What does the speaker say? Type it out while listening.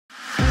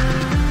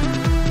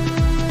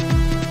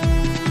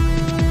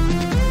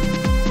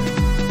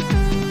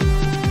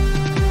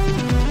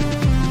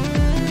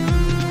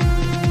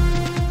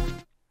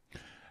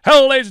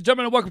Hello, ladies and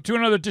gentlemen, and welcome to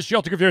another Dish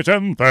Shelter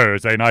Confusion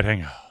Thursday Night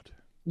Hangout.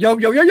 Yo,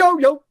 yo, yo, yo,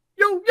 yo,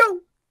 yo, yo.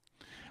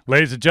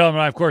 Ladies and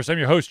gentlemen, of course, I'm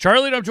your host,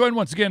 Charlie, and I'm joined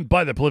once again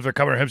by the prolific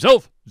cover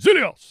himself,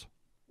 Zealeus.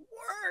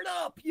 Word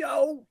up,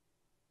 yo.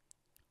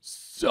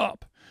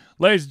 Sup?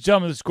 Ladies and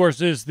gentlemen, this, of course,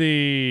 is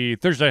the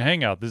Thursday Night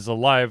Hangout. This is a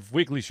live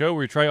weekly show where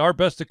we try our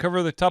best to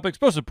cover the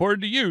topics most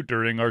important to you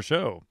during our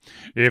show.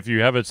 If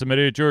you haven't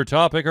submitted your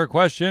topic or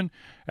question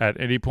at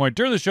any point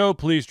during the show,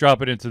 please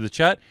drop it into the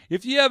chat.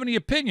 If you have any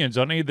opinions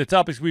on any of the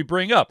topics we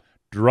bring up,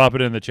 drop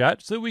it in the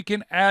chat so we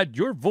can add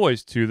your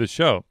voice to the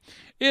show.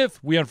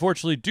 If we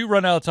unfortunately do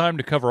run out of time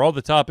to cover all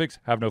the topics,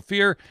 have no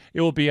fear.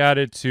 It will be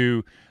added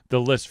to the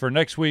list for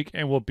next week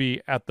and will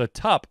be at the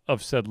top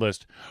of said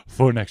list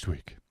for next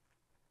week.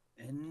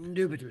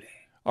 Indubitably.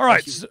 All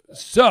right,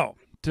 so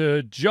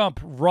to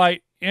jump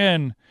right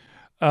in,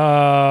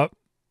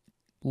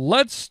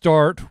 let's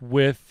start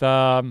with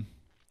the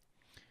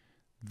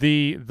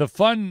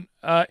fun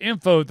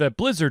info that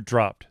Blizzard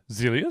dropped.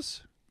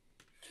 Zealeus?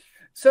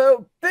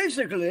 So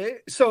basically,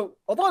 a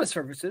lot of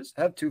services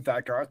have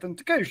two-factor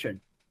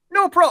authentication.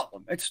 No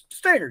problem. It's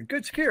standard,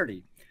 good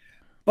security.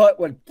 But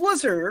what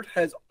Blizzard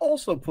has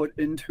also put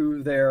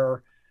into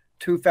their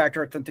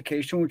two-factor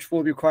authentication, which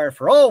will be required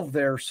for all of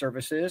their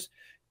services,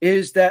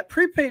 is that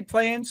prepaid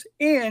plans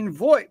and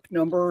VoIP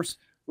numbers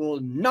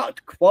will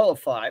not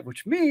qualify,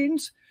 which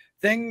means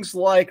things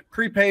like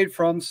prepaid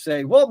from,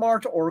 say,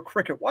 Walmart or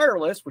Cricket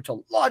Wireless, which a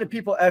lot of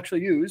people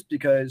actually use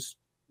because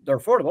they're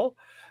affordable,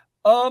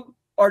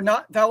 are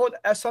not valid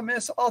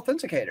SMS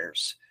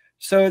authenticators.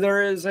 So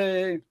there is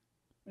a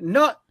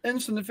not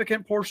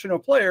insignificant portion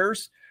of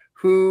players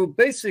who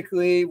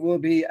basically will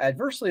be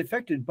adversely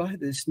affected by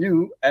this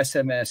new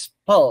SMS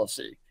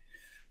policy.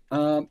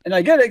 And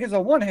I get it because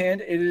on one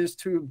hand, it is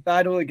to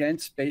battle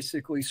against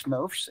basically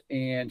Smurfs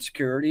and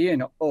security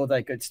and all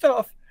that good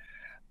stuff.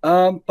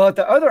 But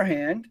the other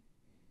hand,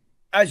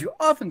 as you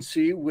often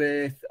see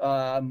with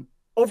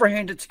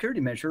overhanded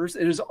security measures,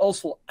 it is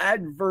also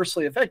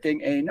adversely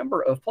affecting a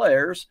number of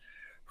players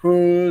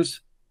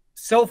whose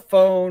cell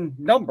phone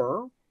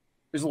number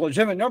is a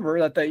legitimate number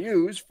that they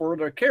use for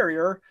their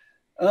carrier.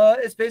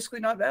 It's basically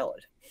not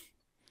valid.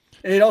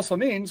 It also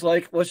means,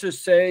 like, let's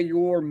just say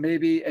you're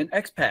maybe an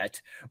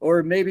expat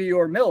or maybe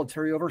you're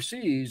military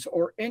overseas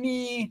or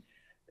any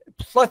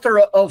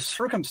plethora of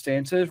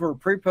circumstances where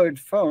prepaid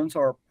phones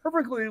are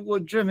perfectly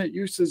legitimate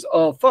uses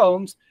of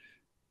phones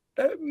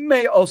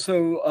may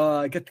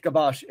also get the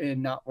kibosh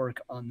and not work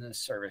on this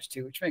service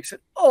too, which makes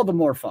it all the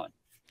more fun.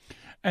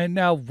 And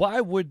now, why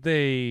would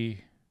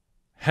they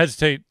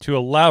hesitate to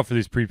allow for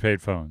these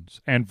prepaid phones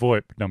and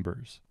VoIP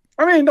numbers?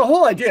 I mean, the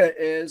whole idea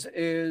is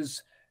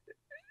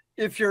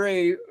if you're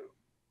a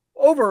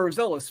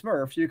overzealous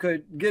Smurf, you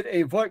could get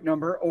a VoIP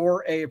number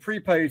or a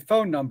prepaid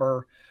phone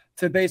number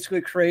to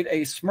basically create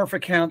a Smurf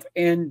account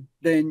and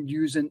then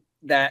using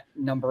that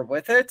number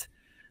with it.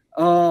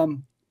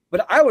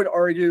 But I would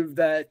argue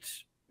that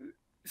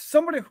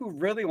somebody who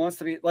really wants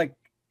to be like,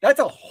 that's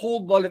a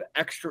whole lot of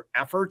extra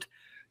effort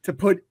to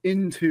put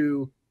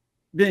into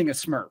being a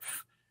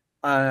Smurf.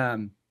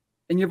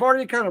 And you've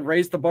already kind of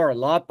raised the bar a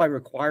lot by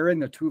requiring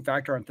the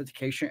two-factor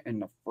authentication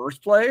in the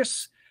first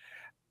place.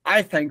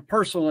 I think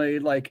personally,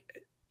 like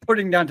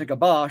putting down to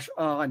kibosh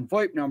on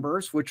VoIP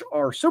numbers, which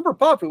are super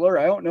popular.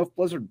 I don't know if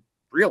Blizzard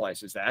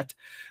realizes that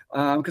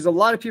because a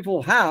lot of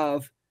people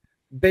have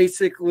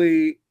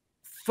basically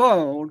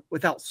phone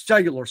without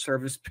cellular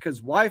service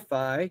because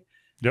Wi-Fi,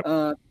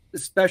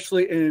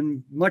 especially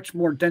in much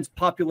more dense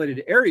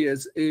populated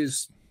areas,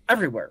 is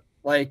everywhere.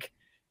 Like,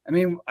 I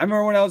mean, I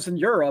remember when I was in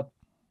Europe,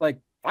 like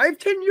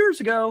 5-10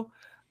 years ago,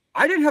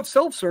 I didn't have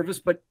cell service,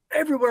 but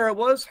everywhere I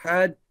was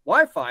had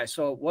Wi-Fi,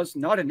 so it was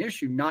not an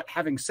issue not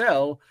having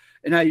cell.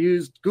 And I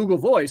used Google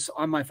Voice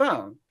on my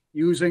phone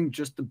using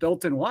just the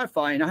built-in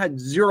Wi-Fi, and I had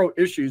zero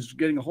issues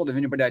getting a hold of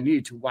anybody I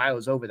needed to while I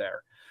was over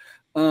there.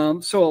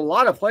 So a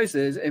lot of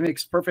places, it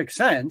makes perfect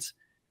sense.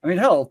 I mean,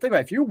 hell, think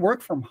about it. If you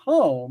work from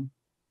home,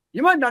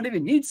 you might not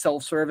even need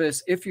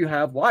self-service if you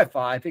have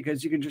Wi-Fi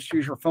because you can just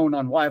use your phone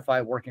on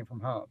Wi-Fi working from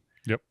home.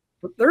 Yep.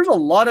 But there's a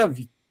lot of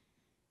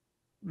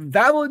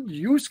valid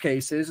use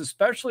cases,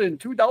 especially in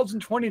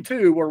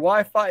 2022, where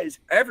Wi-Fi is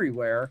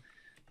everywhere.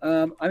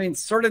 I mean,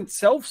 certain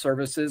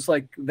self-services,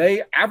 like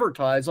they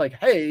advertise, like,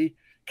 hey,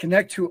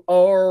 connect to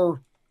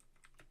our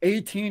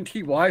AT&T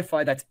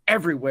Wi-Fi that's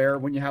everywhere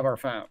when you have our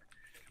phone.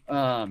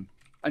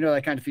 I know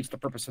that kind of defeats the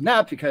purpose of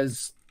that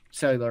because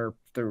cellular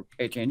through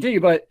AT&T,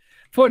 but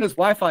the point is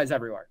Wi-Fi is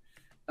everywhere.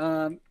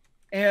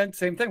 And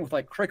same thing with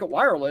like Cricket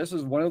Wireless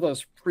is one of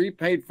those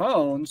prepaid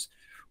phones,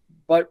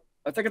 but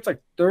I think it's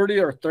like 30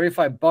 or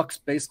 35 bucks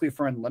basically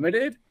for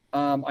unlimited.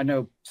 I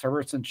know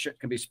service and shit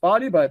can be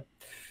spotty, but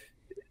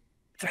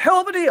it's a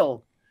hell of a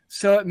deal.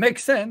 So it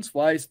makes sense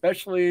why,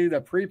 especially the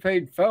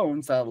prepaid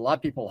phones, that a lot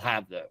of people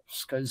have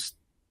those because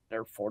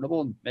they're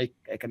affordable and make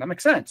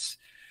economic sense.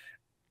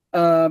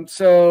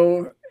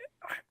 So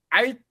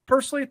I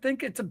personally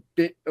think it's a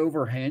bit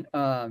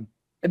a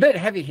bit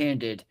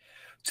heavy-handed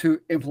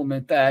to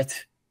implement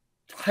that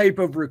type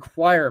of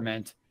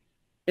requirement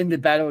in the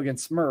battle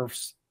against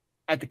Smurfs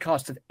at the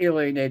cost of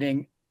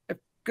alienating a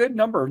good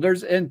number.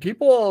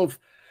 People have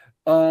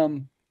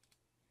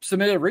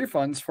submitted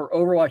refunds for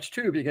Overwatch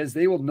 2 because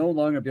they will no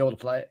longer be able to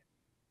play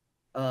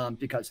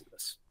because of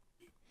this.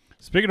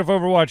 Speaking of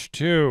Overwatch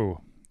 2,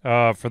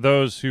 for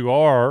those who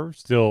are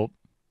still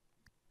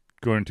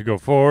going to go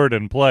forward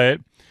and play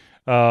it,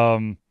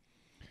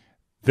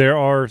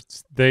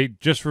 they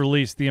just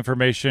released the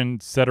information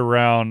set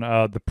around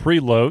the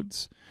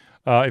preloads.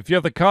 If you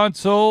have the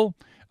console,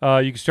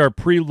 you can start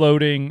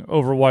preloading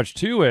Overwatch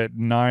 2 at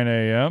 9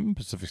 a.m.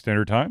 Pacific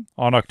Standard Time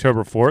on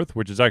October 4th,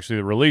 which is actually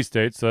the release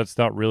date, so that's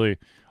not really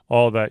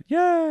all that.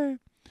 Yay!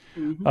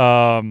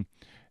 Mm-hmm.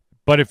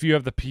 But if you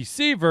have the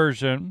PC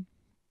version,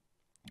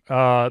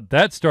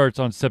 that starts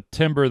on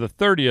September the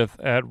 30th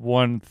at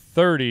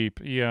 1:30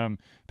 p.m.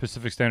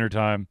 Pacific Standard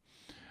Time,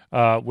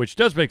 which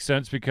does make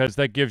sense because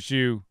that gives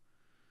you...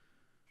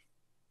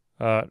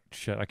 I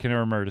can't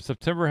remember. Does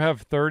September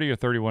have 30 or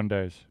 31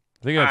 days?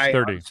 I think it's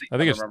 30. I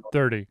think it's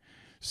 30.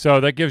 So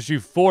that gives you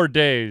 4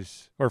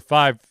 days or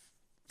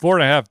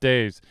 4.5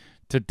 days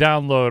to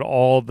download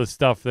all the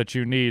stuff that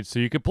you need so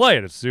you can play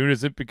it as soon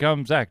as it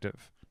becomes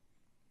active.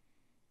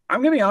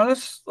 I'm going to be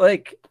honest.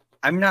 Like,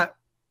 I'm not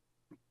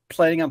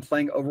planning on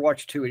playing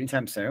Overwatch 2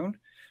 anytime soon.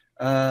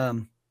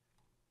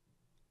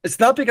 It's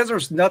not because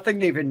there's nothing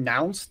they've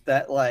announced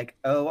that, like,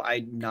 oh,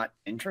 I'm not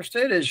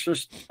interested. It's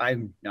just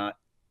I'm not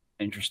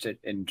interested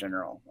in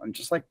general. I'm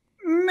just like,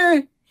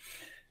 meh.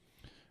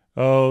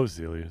 Oh,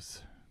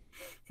 Zealeus.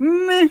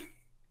 Meh.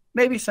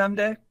 Maybe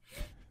someday.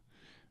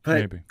 But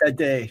maybe. That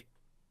day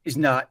is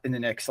not in the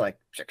next, 6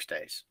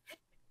 days.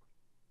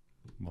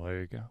 Well, there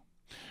you go.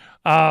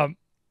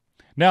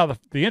 Now,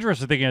 the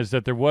interesting thing is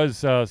that there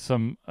was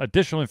some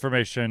additional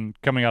information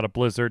coming out of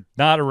Blizzard,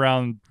 not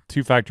around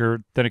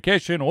two-factor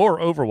authentication or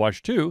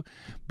Overwatch 2,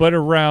 but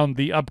around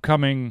the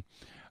upcoming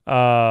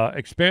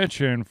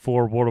expansion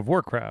for World of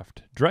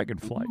Warcraft,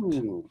 Dragonflight.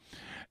 Ooh.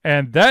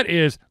 And that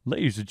is,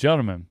 ladies and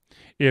gentlemen,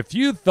 if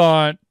you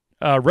thought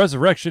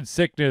Resurrection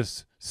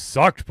Sickness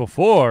sucked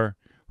before,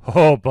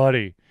 oh,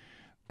 buddy,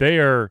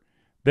 they're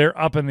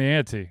up in the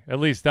ante.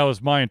 At least that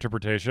was my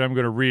interpretation. I'm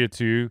going to read it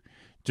to you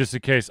just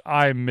in case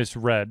I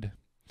misread.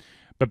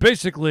 But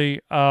basically,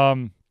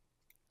 in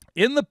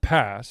the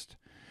past,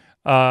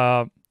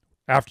 after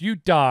you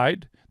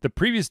died, the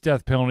previous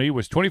death penalty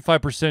was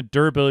 25%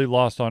 durability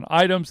lost on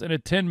items and a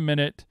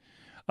 10-minute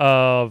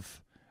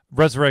of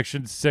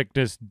Resurrection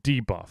Sickness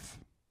debuff.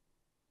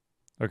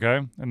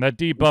 Okay? And that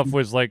debuff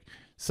was like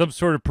some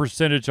sort of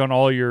percentage on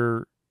all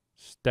your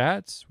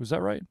stats. Was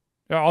that right?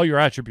 All your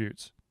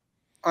attributes.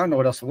 I don't know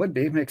what else it would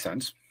be. Makes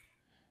sense.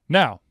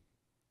 Now,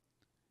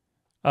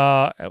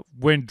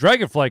 when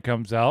Dragonflight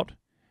comes out,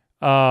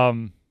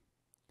 when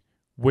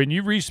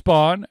you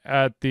respawn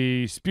at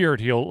the Spirit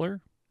Healer,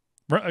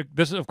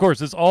 this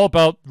is all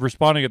about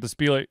responding at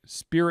the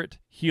Spirit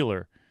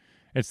Healer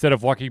instead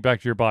of walking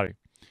back to your body.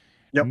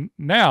 Yep.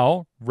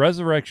 Now,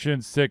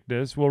 Resurrection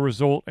Sickness will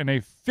result in a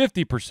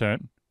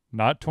 50%,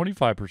 not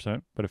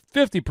 25%, but a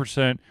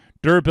 50%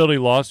 durability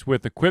loss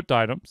with equipped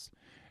items.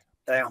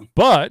 Damn.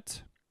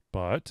 But,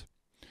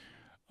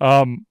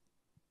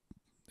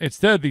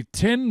 instead of the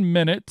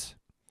 10-minute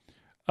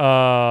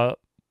debuff,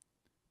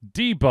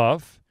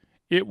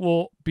 it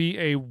will be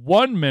a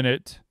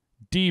 1-minute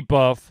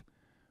debuff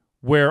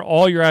where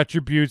all your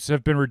attributes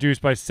have been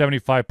reduced by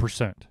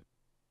 75%.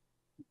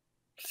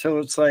 So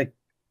it's like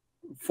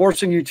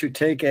forcing you to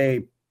take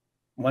a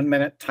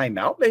 1-minute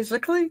timeout,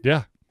 basically?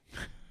 Yeah.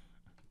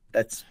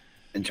 That's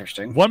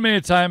interesting. 1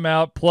 minute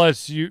timeout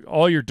plus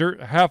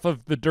half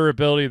of the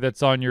durability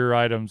that's on your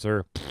items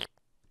are...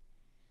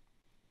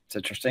 It's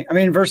interesting. I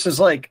mean,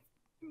 versus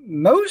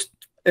most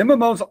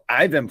MMOs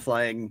I've been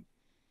playing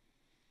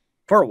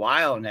for a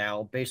while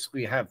now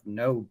basically have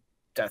no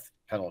death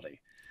penalty.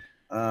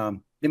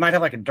 They might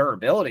have a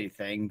durability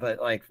thing, but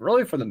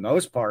really for the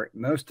most part,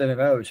 most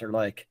MMOs are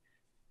like,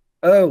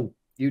 oh,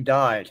 you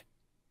died.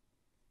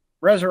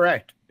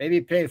 Resurrect.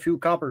 Maybe pay a few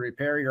copper,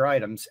 repair your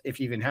items if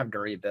you even have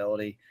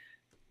durability.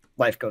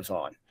 Life goes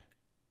on.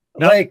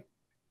 Now,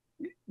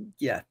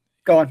 yeah.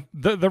 Go on.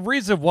 The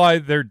reason why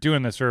they're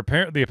doing this, or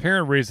the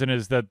apparent reason,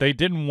 is that they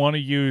didn't want to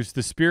use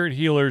the Spirit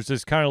Healers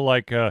as kind of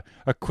like a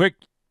quick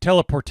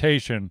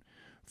teleportation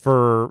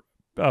for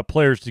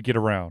players to get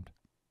around.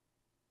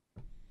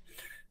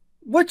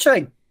 Which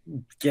I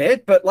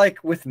get, but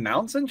with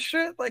mounts and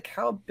shit,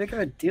 how big of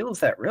a deal is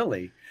that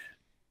really?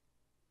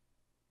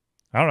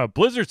 I don't know.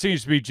 Blizzard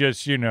seems to be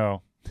just,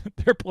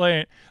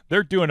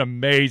 they're doing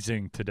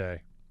amazing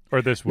today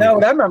or this week. No,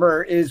 what I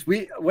remember is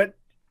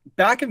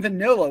back in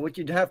vanilla, what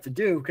you'd have to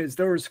do, because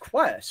there was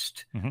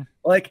quest,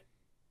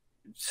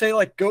 say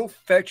go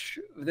fetch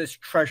this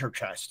treasure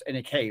chest in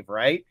a cave,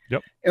 right?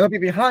 Yep. It would be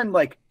behind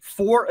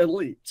 4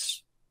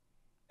 elites.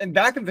 And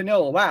back in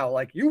vanilla,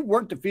 wow, you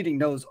weren't defeating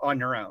those on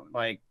your own.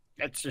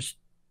 That's just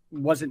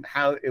wasn't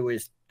how it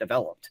was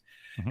developed.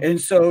 Mm-hmm.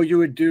 And so you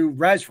would do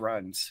res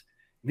runs,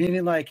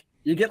 meaning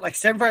you get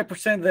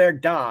 75% of their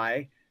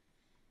die.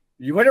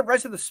 You wouldn't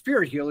res of the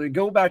Spirit Healer, you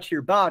go back to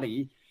your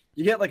body,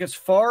 you get like as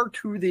far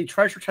to the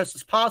treasure chest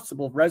as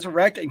possible,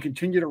 resurrect, and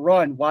continue to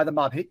run while the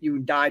mob hit you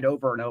and died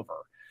over and over.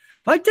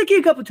 Might take you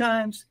a couple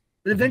times,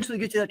 but eventually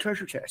get to that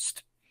treasure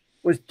chest.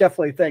 Was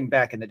definitely a thing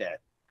back in the day.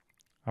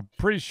 I'm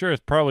pretty sure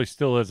it probably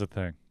still is a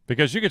thing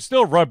because you could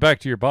still run back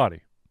to your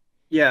body.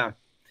 Yeah.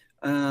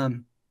 I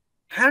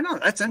don't know.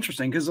 That's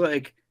interesting because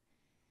like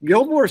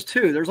Guild Wars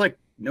 2, there's like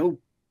no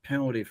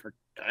penalty for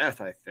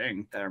death, I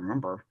think, that I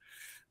remember.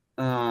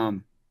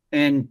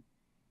 And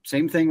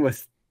same thing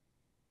with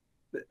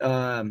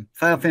Final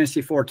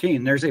Fantasy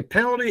 14. There's a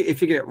penalty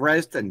if you get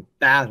rezzed in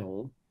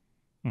battle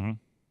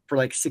for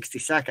like 60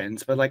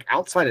 seconds. But like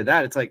outside of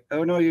that, it's like,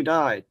 oh no, you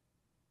died.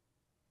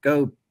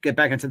 Go get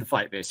back into the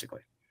fight, basically.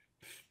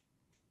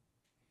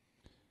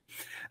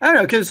 I don't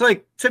know, because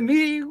like to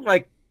me,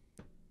 like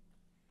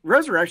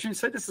Resurrection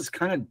said this is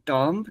kind of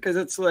dumb because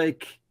it's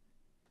like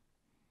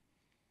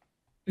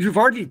you've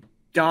already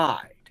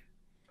died.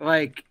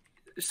 Like,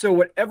 so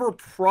whatever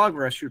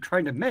progress you're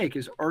trying to make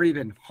has already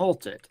been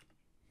halted.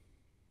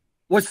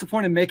 What's the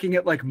point of making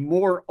it like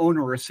more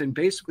onerous and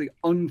basically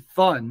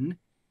unfun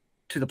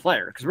to the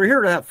player? Because we're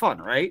here to have fun,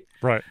 right?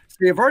 Right. So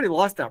you've already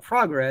lost that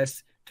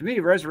progress. To me,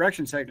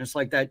 Resurrection segments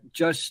like that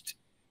just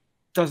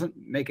doesn't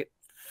make it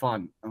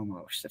fun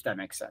almost, if that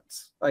makes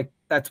sense. Like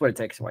that's what it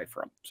takes away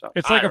from. So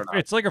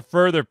it's like a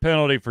further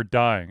penalty for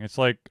dying. It's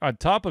like on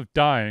top of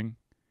dying,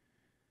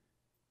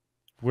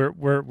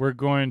 we're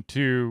going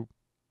to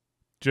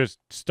just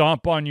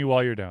stomp on you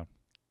while you're down.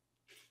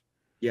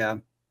 Yeah.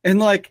 And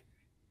like,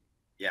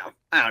 yeah,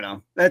 I don't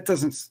know. That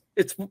doesn't,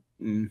 it's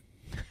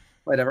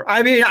whatever.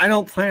 I mean, I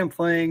don't plan on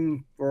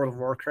playing World of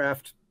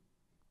Warcraft.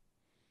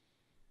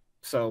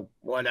 So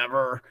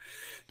whatever.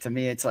 To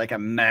me, it's like a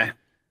meh.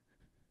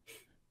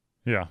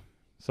 Yeah.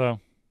 So,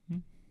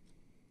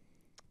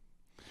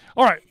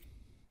 all right.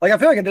 Like, I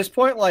feel like at this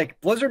point, like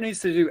Blizzard needs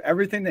to do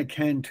everything they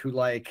can to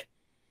like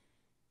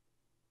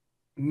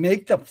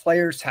make the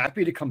players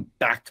happy to come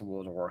back to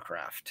World of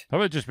Warcraft. How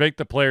about just make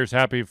the players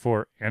happy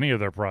for any of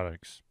their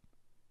products?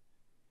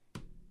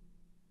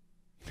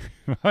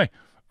 I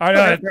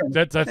know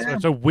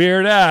that's a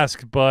weird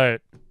ask,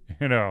 but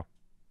you know,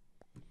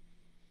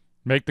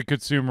 make the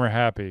consumer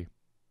happy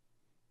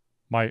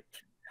might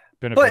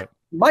benefit. But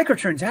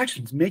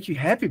microtransactions make you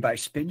happy by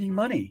spending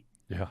money.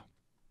 Yeah.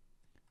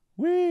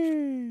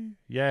 Whee!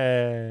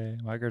 Yay!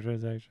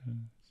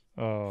 Microtransactions.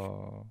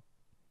 Oh.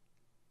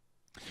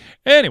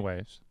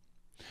 Anyways,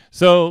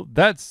 so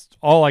that's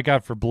all I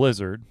got for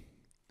Blizzard.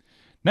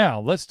 Now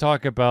let's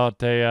talk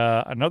about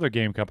another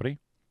game company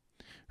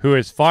who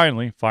has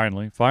finally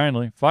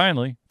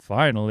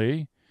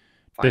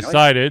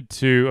decided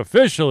to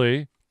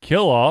officially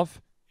kill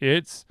off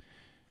its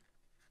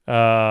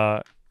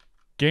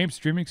game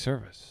streaming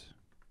service.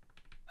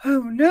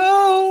 Oh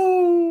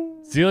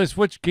no! Zealeus,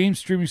 which game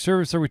streaming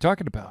service are we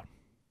talking about?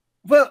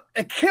 Well,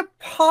 it can't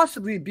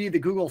possibly be the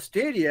Google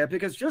Stadia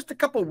because just a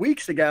couple of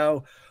weeks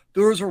ago,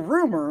 there was a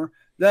rumor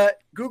that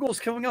Google's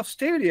killing off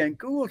Stadia, and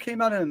Google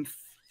came out and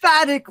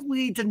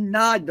emphatically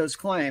denied those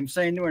claims,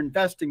 saying they were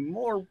investing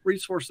more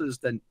resources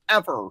than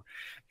ever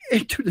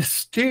into the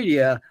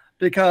Stadia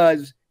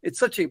because it's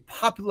such a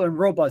popular and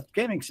robust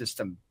gaming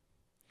system,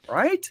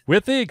 right?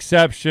 With the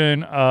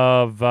exception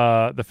of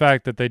the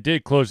fact that they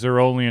did close their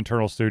only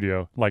internal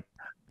studio, like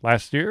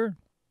last year.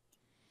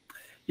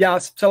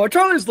 Yes. So what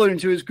Charlie's alluding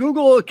to is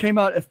Google came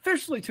out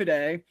officially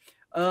today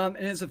and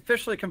is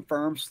officially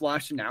confirmed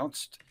 /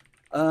 announced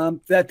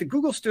that the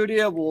Google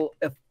Studio will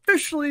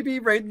officially be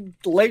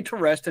laid to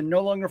rest and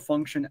no longer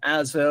function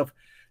as of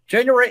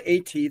January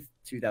 18th,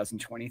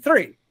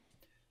 2023.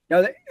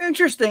 Now, the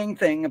interesting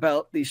thing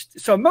about these,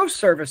 so most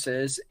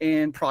services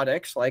and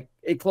products, like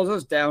it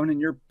closes down and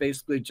you're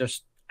basically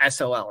just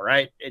SOL,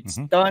 right? It's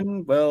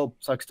done. Well,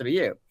 sucks to be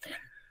you.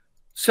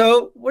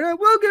 So what I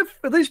will give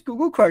at least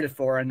Google credit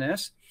for on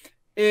this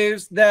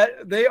is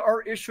that they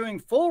are issuing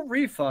full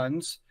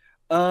refunds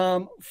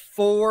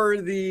for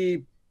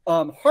the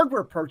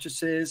hardware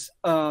purchases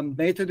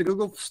made through the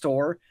Google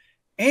Store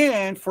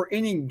and for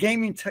any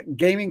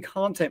gaming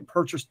content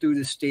purchased through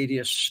the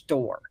Stadia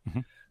Store.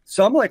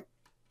 So I'm like,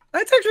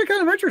 that's actually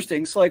kind of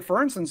interesting. So like,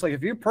 for instance, like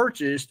if you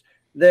purchased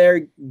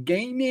their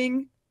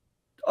gaming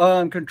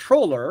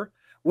controller,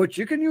 which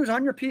you can use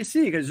on your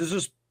PC because this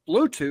is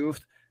Bluetooth,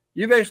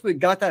 you basically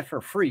got that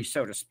for free,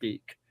 so to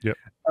speak. Yep.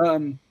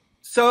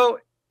 So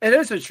it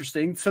is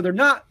interesting. So they're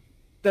not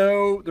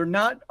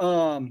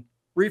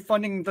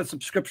refunding the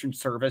subscription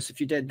service if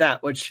you did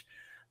that, which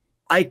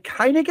I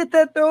kind of get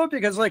that though,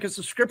 because like a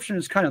subscription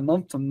is kind of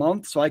month to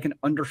month. So I can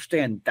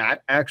understand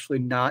that actually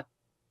not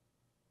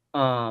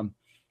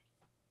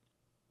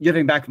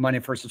giving back money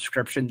for a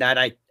subscription that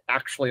I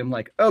actually am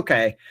like,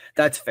 okay,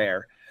 that's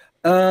fair.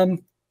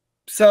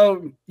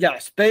 So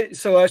yes,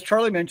 so as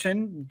Charlie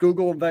mentioned,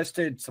 Google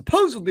invested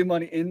supposedly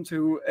money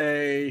into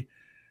a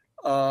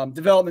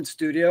development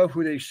studio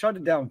who they shut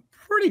it down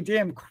pretty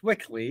damn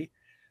quickly.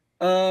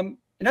 And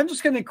I'm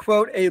just going to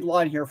quote a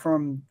line here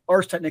from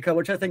Ars Technica,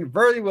 which I think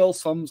very well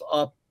sums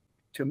up,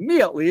 to me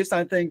at least,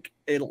 I think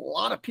a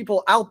lot of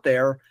people out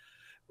there,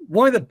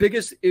 one of the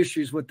biggest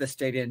issues with the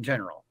Stadia in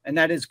general, and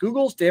that is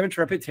Google's damaged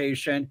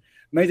reputation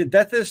made the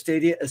death of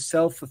Stadia a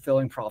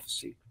self-fulfilling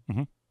prophecy.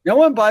 Mm-hmm. No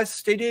one buys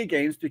Stadia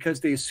games because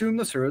they assume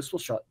the service will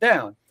shut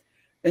down.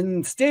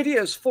 And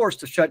Stadia is forced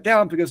to shut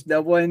down because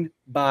no one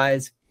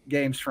buys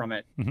games from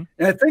it. Mm-hmm.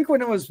 And I think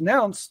when it was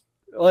announced,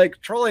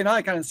 like Charlie and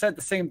I kind of said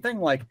the same thing,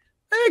 like,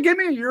 hey, give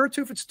me a year or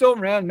two if it's still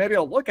around, maybe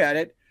I'll look at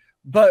it.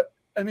 But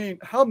I mean,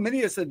 how many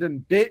of us have been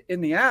bit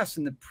in the ass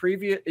in the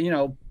previous,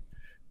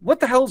 what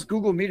the hell does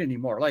Google mean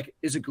anymore? Like,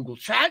 is it Google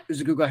Chat?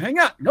 Is it Google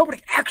Hangout?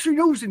 Nobody actually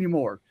knows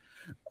anymore.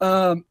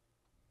 And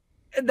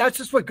that's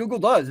just what Google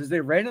does, is they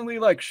randomly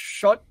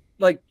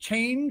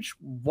change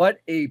what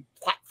a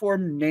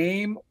platform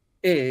name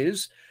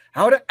is,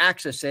 how to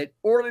access it,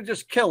 or they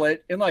just kill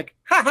it and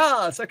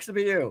haha, sucks to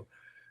be you.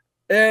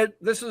 And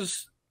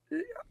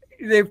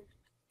they've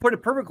put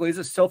it perfectly as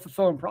a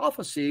self-fulfilling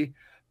prophecy,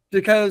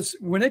 because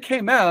when it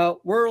came out,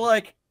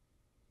 I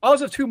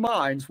was of two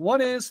minds.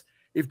 One is,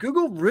 if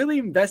Google really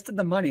invested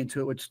the money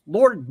into it, which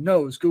Lord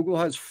knows Google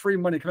has free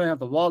money coming out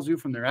the wazoo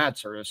from their ad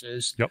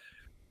services, yep,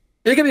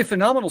 it can be a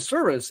phenomenal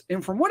service.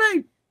 And from what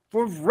I've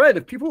read,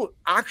 if people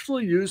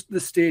actually used the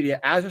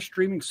Stadia as a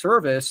streaming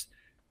service,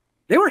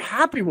 they were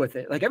happy with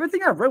it. Like,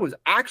 everything I've read was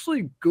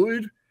actually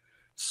good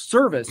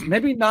service.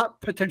 Maybe not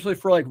potentially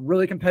for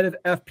really competitive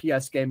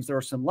FPS games, there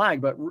was some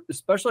lag, but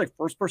especially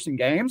first-person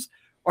games,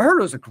 I heard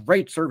it was a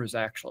great service,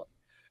 actually.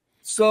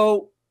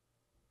 So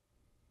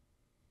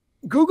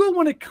Google,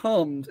 when it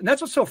comes, and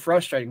that's what's so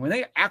frustrating, when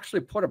they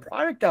actually put a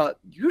product out,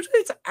 usually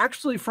it's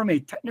actually, from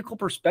a technical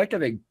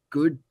perspective, a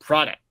good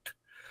product,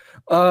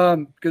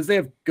 because they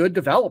have good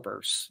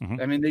developers.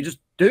 Mm-hmm. I mean, they just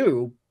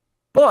do.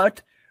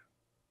 But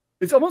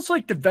it's almost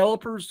like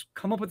developers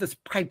come up with this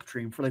pipe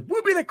dream for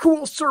we'll be the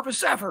coolest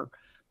service ever.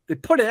 They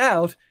put it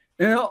out,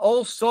 and all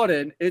of a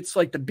sudden, it's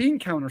like the bean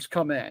counters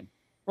come in.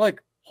 We're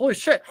like, holy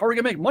shit, how are we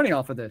going to make money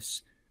off of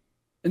this?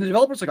 And the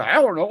developer's like, I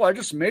don't know. I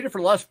just made it for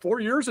the last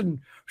 4 years, and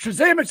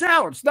Shazam, it's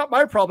out. It's not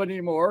my problem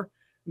anymore.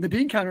 And the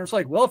bean counter's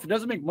like, well, if it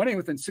doesn't make money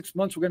within 6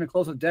 months, we're going to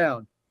close it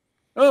down.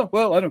 Oh,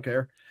 well, I don't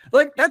care.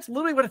 That's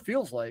literally what it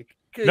feels like.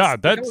 No,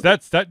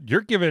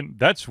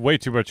 that's way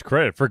too much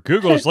credit for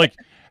Google. It's like,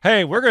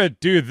 hey, we're going to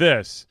do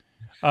this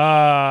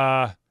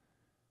for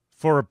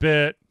a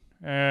bit.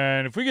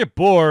 And if we get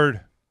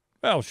bored,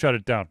 well, shut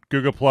it down.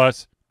 Google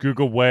Plus,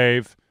 Google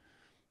Wave,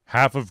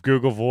 half of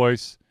Google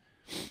Voice.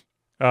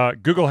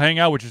 Google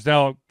Hangout, which is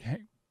now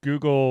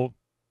Google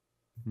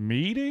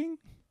Meeting.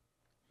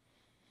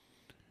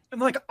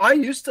 And I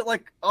used to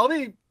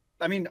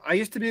I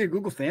used to be a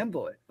Google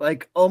fanboy.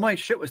 All my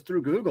shit was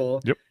through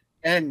Google. Yep.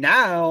 And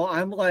now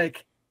I'm I'm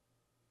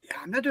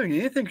not doing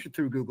anything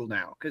through Google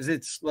now, because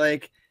it's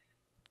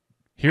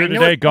here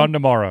today, gone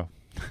tomorrow.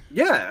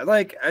 Yeah,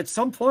 at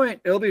some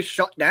point it'll be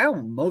shut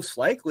down, most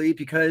likely,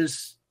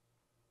 because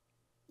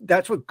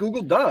that's what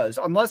Google does.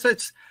 Unless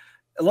it's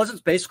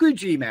basically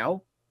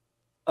Gmail.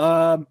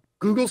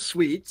 Google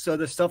Suite, so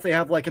the stuff they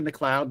have in the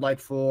cloud,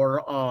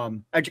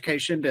 for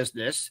education,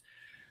 business.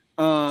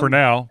 For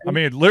now, I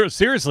mean,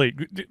 seriously,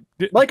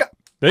 they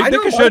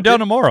could shut it down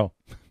tomorrow.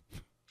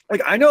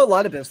 I know a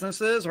lot of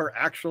businesses are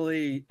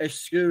actually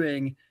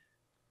eschewing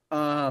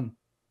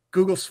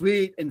Google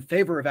Suite in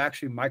favor of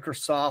actually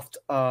Microsoft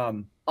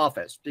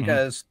Office,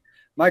 because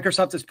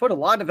Microsoft has put a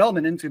lot of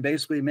development into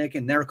basically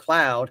making their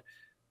cloud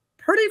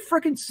pretty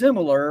freaking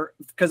similar,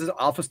 because it's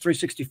Office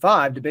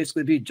 365, to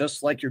basically be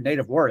just like your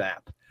native Word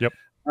app. Yep.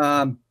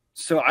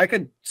 So I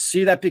could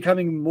see that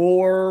becoming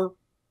more.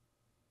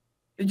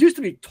 It used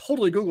to be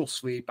totally Google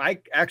Suite. I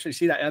actually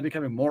see that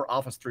becoming more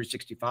Office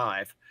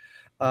 365,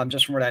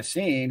 just from what I've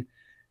seen.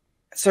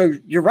 So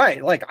you're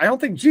right. I don't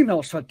think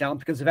Gmail shut down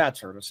because of ad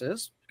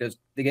services, because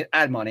they get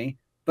ad money.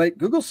 But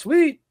Google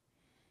Suite,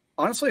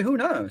 honestly, who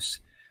knows?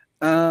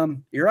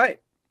 You're right.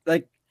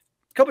 A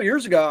couple of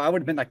years ago, I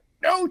would have been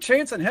no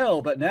chance in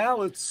hell. But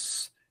now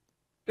it's,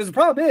 because the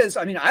problem is,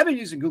 I mean, I've been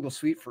using Google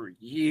Suite for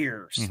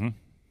years. Mm-hmm.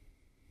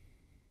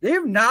 They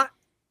have not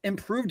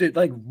improved it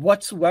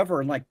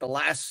whatsoever in the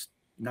last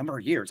number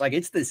of years.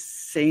 It's the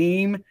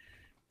same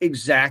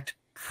exact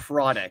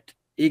product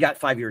you got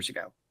 5 years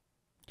ago.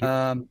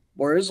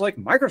 Whereas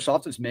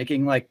Microsoft is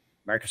making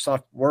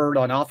Microsoft Word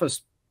on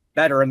Office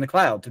better in the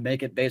cloud to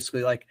make it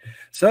basically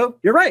so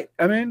you're right.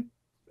 I mean,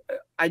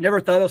 I never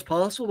thought it was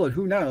possible, but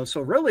who knows?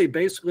 So really,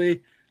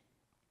 basically,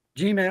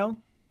 Gmail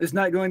is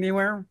not going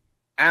anywhere.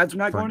 Ads are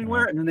not going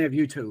anywhere. And then they have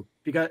YouTube,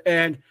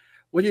 and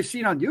what you've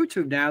seen on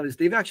YouTube now is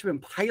they've actually been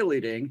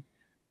piloting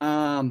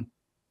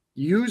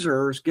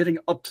users getting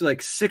up to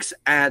 6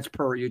 ads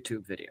per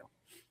YouTube video.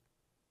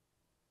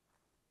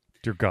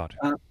 Dear God.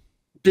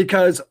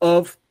 Because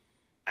of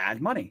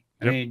ad money.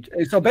 Yep. I mean,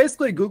 so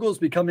basically Google's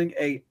becoming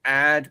a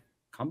ad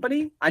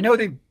company. I know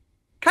they've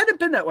kind of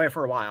been that way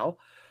for a while.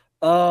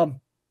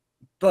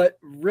 But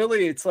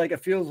really it's it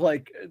feels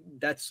like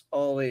that's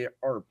all they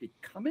are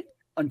becoming,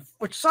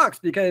 which sucks,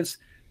 because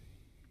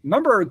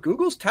remember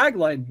Google's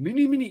tagline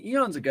many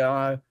eons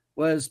ago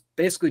was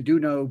basically do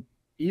no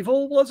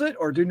evil, was it?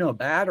 Or do no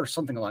bad or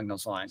something along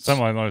those lines?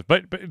 Something along those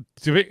lines. But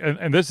to be,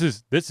 and this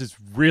is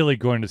really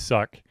going to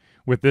suck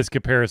with this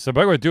comparison,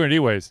 but I'm going to do it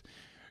anyways.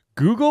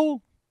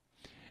 Google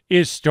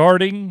is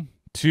starting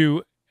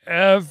to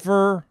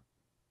ever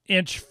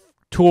inch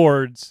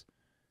towards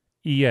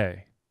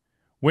EA.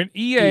 When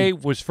EA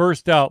was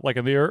first out, like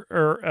in the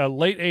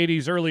late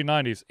 80s, early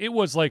 90s, it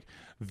was like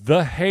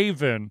the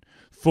haven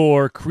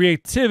for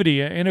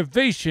creativity and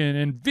innovation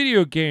in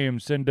video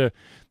games, and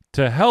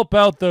to help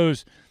out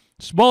those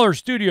smaller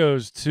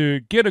studios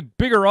to get a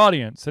bigger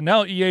audience. And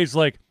now EA's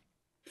like,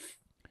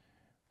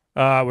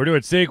 we're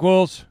doing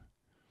sequels,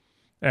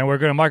 and we're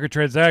going to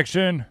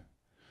microtransaction.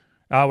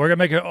 We're going to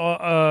make it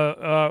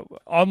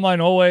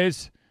online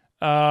always.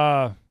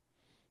 Fuck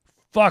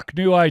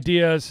new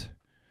ideas.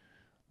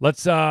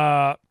 Let's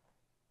put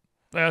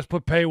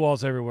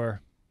paywalls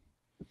everywhere.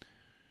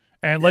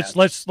 And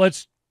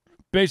let's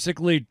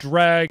basically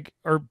grind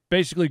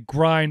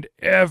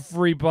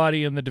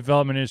everybody in the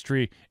development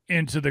industry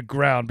into the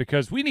ground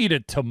because we need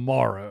it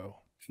tomorrow.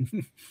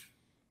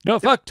 No,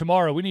 fuck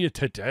tomorrow. We need it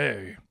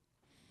today.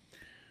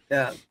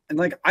 Yeah. And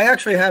like, I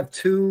actually have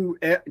two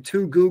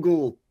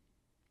Google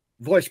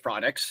voice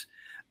products.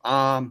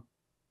 But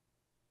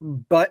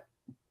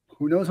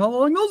who knows how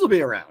long those will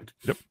be around?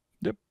 Yep.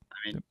 I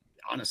mean,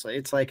 honestly,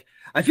 it's like,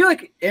 I feel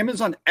like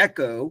Amazon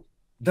Echo,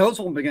 those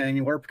won't be going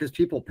anywhere because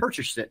people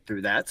purchased it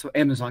through that. So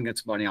Amazon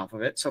gets money off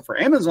of it. So for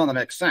Amazon, that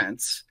makes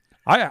sense.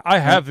 I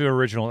have the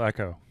original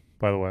Echo,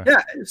 by the way.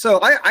 Yeah. So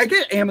I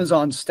get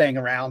Amazon staying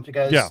around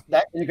because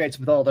that integrates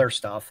with all their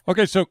stuff.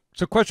 Okay. So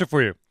question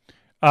for you.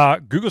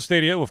 Google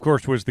Stadia, of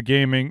course, was the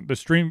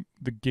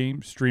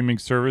game streaming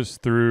service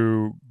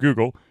through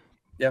Google.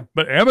 Yeah.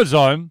 But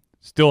Amazon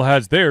still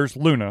has theirs,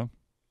 Luna.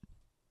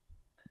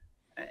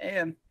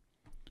 And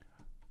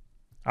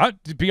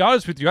to be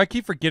honest with you, I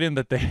keep forgetting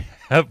that they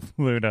have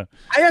Luna.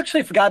 I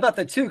actually forgot about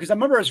that too, because I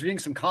remember I was reading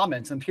some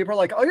comments and people are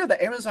like, "Oh yeah,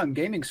 the Amazon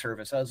gaming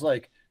service." I was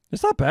like,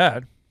 "It's not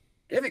bad."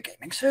 They have a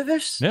gaming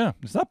service? Yeah,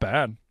 it's not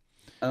bad.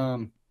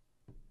 I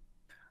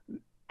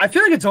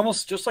feel like it's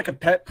almost just like a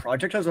pet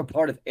project as a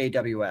part of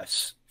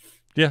AWS.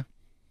 Yeah,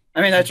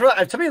 I mean that's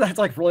really, to me that's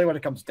like really what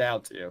it comes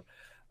down to.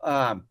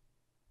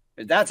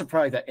 That's a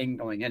product that ain't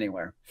going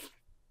anywhere.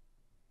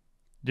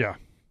 Yeah,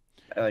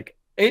 like.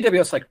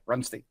 AWS like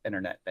runs the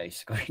internet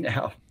basically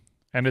now.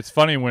 And it's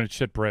funny when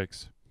shit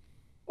breaks.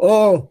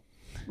 Oh,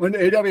 when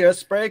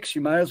AWS breaks, you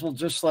might as well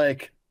just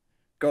like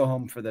go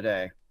home for the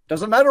day.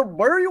 Doesn't matter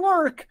where you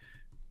work.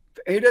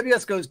 If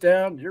AWS goes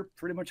down, you're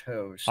pretty much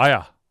hosed.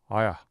 Yeah.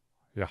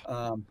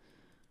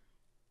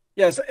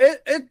 Yes,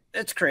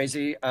 it's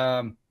crazy.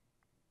 The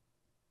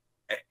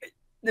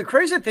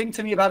crazy thing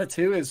to me about it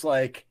too is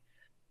like,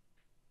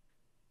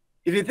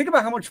 if you think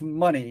about how much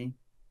money,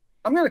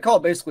 I'm going to call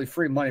it basically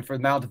free money for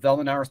the amount of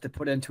development hours to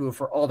put into it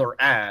for all their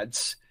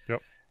ads.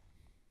 Yep.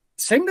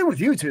 Same thing with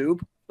YouTube.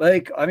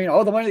 Like, I mean,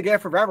 all the money they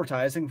get for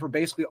advertising for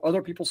basically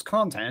other people's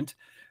content.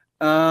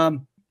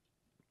 And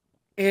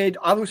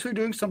obviously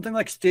doing something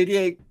like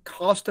Stadia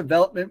cost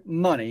development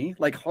money,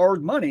 like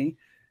hard money.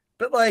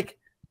 But like,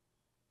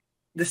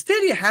 the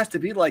Stadia has to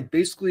be like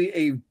basically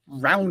a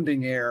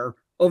rounding error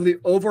of the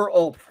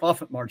overall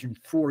profit margin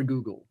for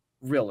Google,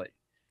 really.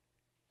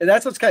 And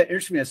that's what's kind of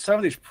interesting me is some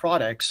of these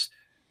products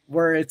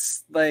where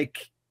it's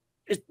like,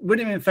 it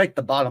wouldn't even affect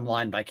the bottom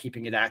line by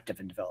keeping it active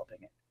and developing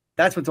it.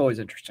 That's what's always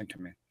interesting to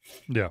me.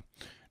 Yeah.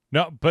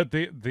 No, but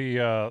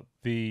the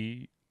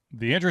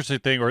interesting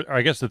thing, or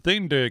I guess the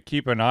thing to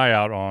keep an eye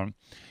out on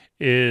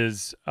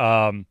is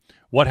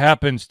what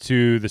happens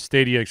to the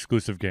Stadia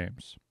exclusive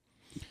games.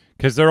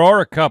 Because there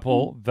are a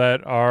couple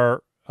that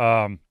are...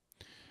 they're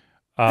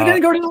going to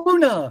go to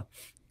Luna.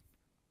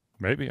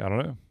 Maybe, I don't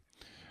know.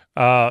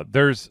 I'm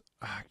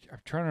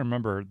trying to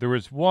remember. There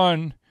was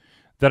one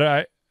that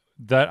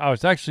I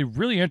was actually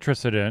really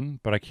interested in,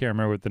 but I can't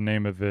remember what the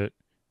name of it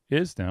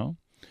is now.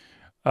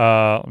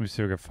 Let me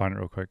see if I can find it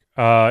real quick.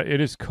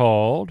 It is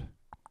called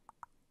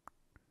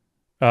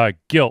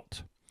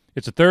Guilt.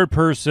 It's a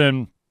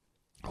third-person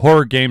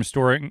horror game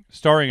starring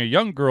a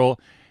young girl,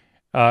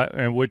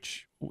 in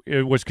which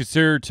it was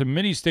considered to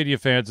many Stadia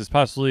fans as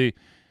possibly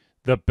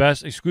the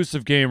best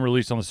exclusive game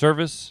released on the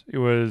service. It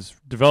was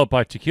developed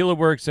by Tequila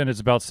Works and is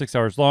about 6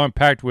 hours long,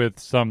 packed with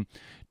some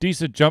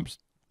decent jump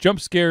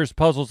scares,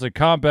 puzzles, and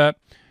combat.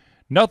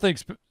 Nothing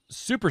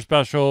super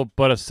special,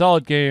 but a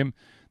solid game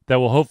that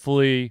will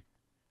hopefully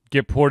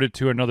get ported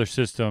to another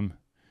system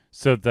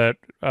so that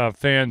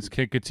fans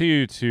can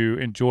continue to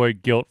enjoy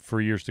Guilt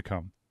for years to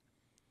come.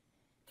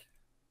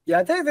 Yeah,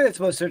 I think that's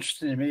most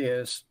interesting to me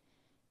is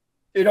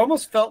it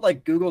almost felt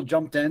like Google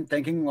jumped in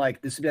thinking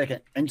like this would be like an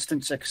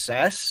instant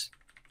success,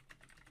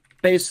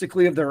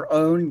 basically of their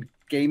own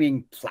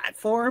gaming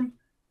platform.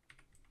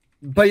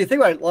 But you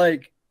think about it,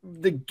 like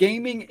the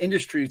gaming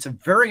industry, it's a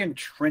very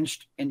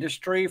entrenched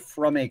industry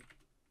from a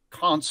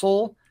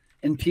console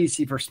and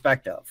PC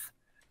perspective.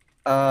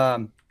 I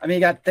mean, you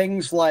got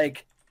things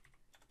like,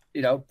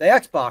 you know, the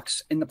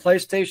Xbox and the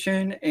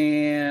PlayStation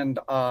and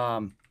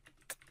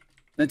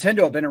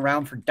Nintendo have been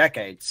around for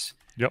decades.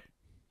 Yep.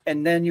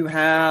 And then you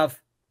have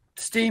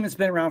Steam has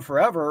been around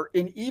forever,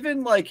 and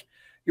even like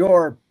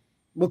your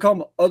we'll call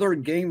them other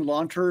game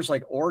launchers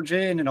like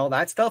Origin and all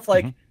that stuff.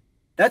 Like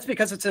that's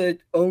because it's an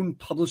own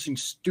publishing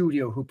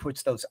studio who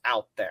puts those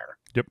out there.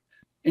 Yep.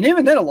 And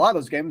even then, a lot of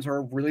those games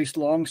are released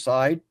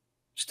alongside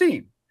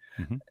Steam.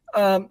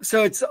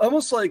 So it's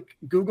almost like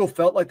Google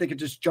felt like they could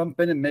just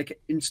jump in and make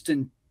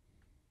instant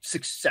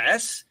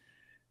success.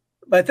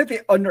 But I think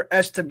they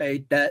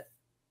underestimate that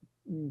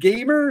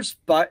gamers,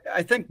 but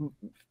I think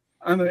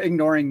I'm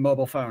ignoring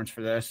mobile phones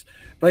for this,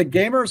 but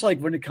gamers, like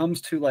when it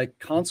comes to like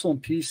console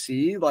and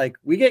PC, like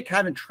we get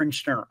kind of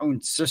entrenched in our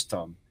own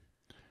system.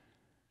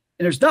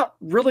 And there's not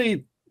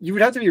really, you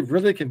would have to be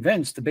really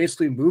convinced to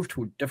basically move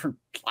to a different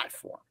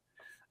platform.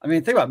 I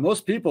mean, think about it,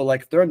 most people,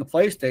 like if they're in the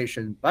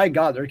PlayStation, by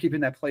God, they're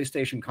keeping that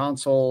PlayStation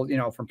console, you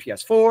know, from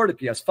PS4 to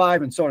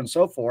PS5 and so on and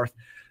so forth.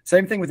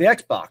 Same thing with the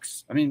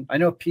Xbox. I mean, I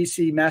know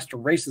PC Master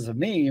Race is a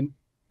meme,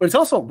 but it's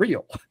also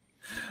real.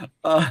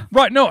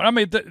 Right. No, I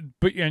mean,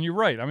 and you're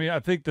right. I mean, I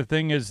think the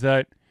thing is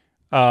that,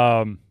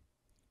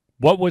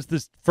 what was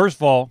this? First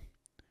of all,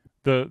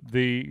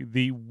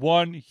 the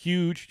one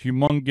huge,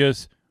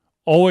 humongous,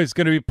 always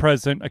going to be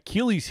present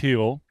Achilles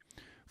heel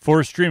for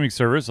a streaming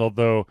service,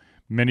 although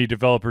many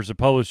developers and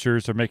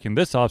publishers are making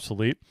this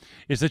obsolete,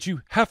 is that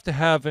you have to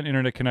have an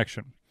internet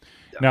connection.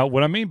 Yeah. Now,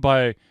 what I mean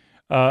by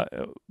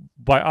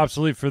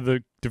obsolete for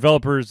the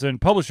developers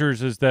and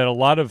publishers is that a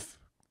lot of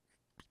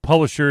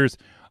publishers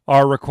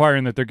are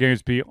requiring that their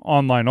games be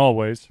online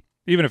always,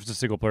 even if it's a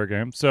single-player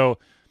game. So,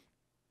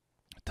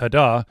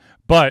 ta-da.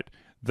 But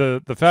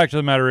the fact of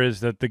the matter is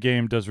that the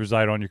game does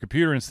reside on your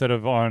computer instead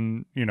of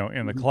on, you know,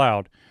 in the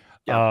cloud.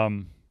 Yeah.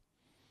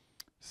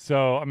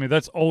 So, I mean,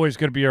 that's always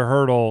going to be a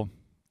hurdle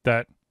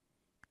that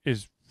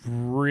is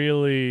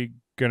really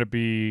going to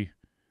be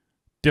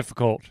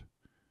difficult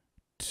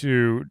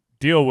to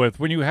deal with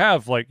when you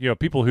have, like, you know,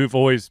 people who've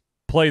always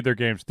played their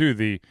games through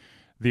the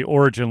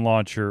Origin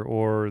launcher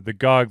or the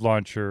GOG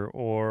launcher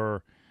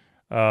or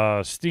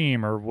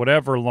Steam or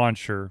whatever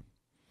launcher.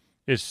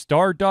 Is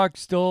Stardock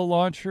still a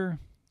launcher?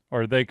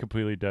 Or are they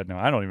completely dead now?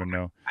 I don't even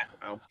know. I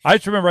don't know. I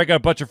just remember I got a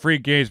bunch of free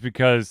games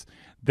because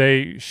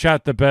they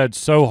shot the bed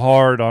so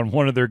hard on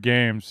one of their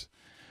games.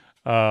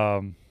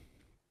 But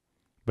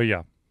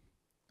yeah.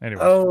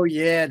 Anyway. Oh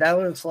yeah, that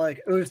was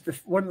like it was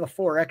one of the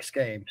 4X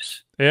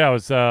games. Yeah, it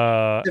was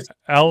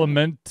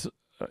Elemental,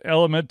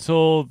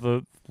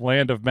 the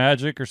Land of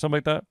Magic, or something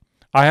like that.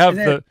 I have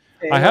the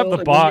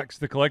box,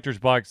 the collector's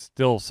box,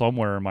 still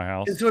somewhere in my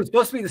house. So it's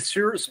supposed to be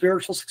the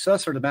spiritual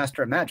successor to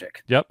Master of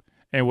Magic. Yep,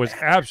 and it was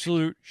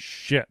absolute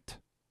shit.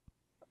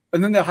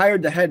 And then they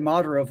hired the head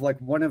modder of like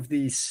one of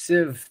the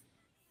Civ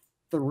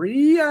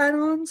 3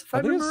 add-ons.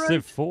 I think it's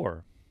Civ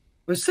 4.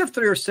 It was Civ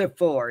 3 or Civ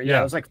 4.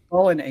 Yeah, it was like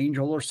Fallen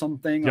Angel or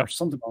something, or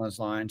something on those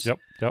lines. Yep.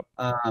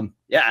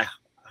 Yeah.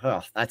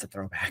 Oh, that's a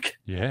throwback.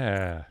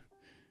 Yeah.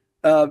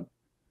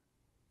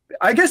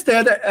 I guess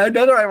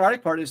another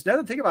ironic part is, now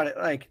that I think about it,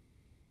 like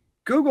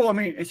Google, I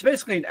mean, it's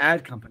basically an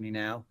ad company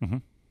now.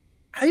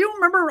 I don't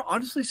remember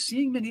honestly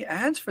seeing many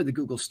ads for the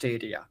Google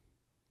Stadia.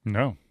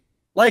 No.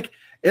 Like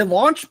it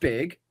launched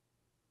big,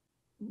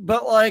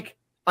 but like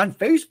on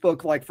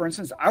Facebook, like for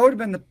instance, I would have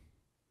been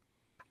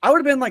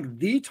like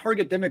the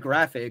target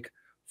demographic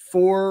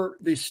for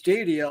the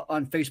Stadia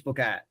on Facebook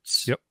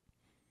ads. Yep.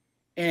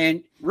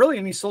 And really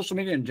any social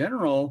media in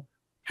general,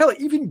 hell,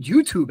 even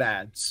YouTube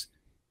ads.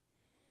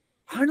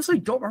 I honestly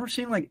don't remember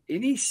seeing like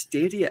any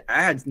Stadia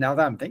ads now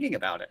that I'm thinking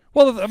about it.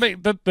 Well, I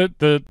mean,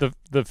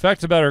 the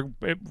facts about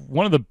it,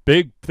 one of the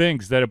big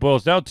things that it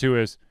boils down to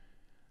is,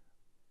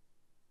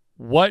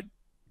 what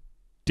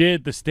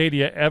did the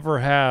Stadia ever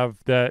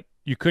have that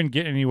you couldn't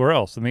get anywhere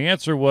else? And the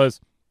answer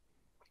was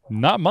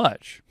not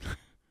much.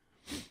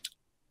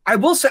 I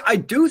will say, I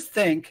do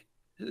think,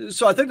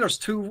 so I think there's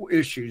two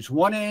issues.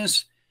 One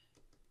is,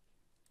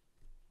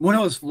 when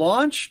it was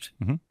launched,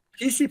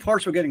 PC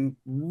parts were getting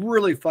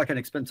really fucking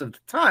expensive at the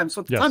time.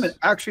 So at the time, it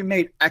actually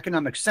made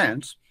economic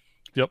sense.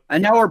 Yep.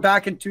 And now we're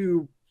back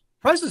into,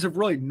 prices have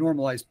really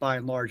normalized by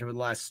and large over the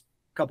last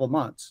couple of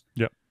months.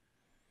 Yep.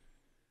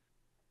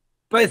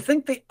 But I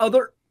think the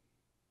other,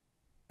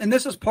 and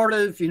this is part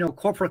of, you know,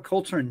 corporate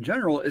culture in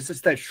general, is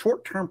just that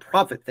short-term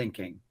profit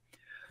thinking.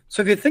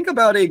 So if you think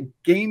about if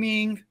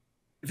you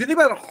think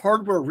about a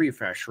hardware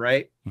refresh,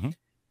 right?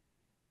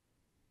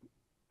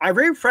 I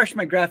refreshed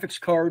my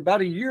graphics card about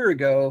a year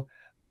ago,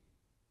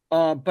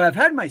 but I've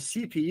had my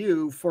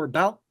CPU for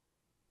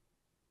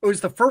it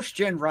was the first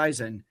gen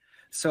Ryzen.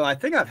 So I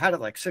think I've had it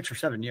like 6 or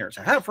 7 years.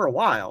 I had it for a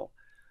while.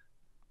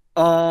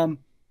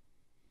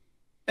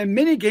 And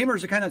many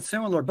gamers are kind of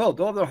similar both.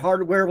 They'll have their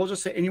hardware, we'll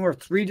just say anywhere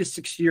 3 to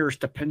 6 years,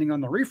 depending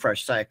on the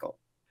refresh cycle.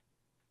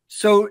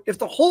 So if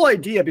the whole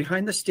idea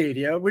behind the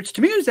Stadia, which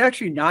to me is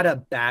actually not a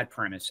bad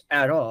premise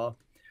at all,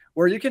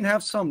 where you can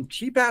have some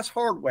cheap-ass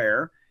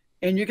hardware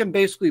and you can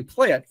basically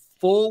play at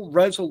full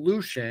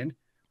resolution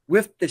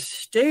with the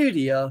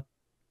Stadia,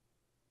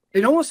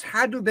 it almost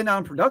had to have been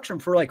on production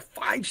for like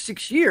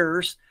 5-6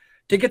 years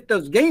to get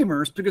those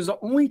gamers, because the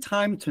only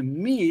time to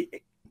me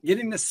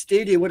getting the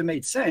Stadia would have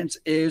made sense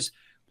is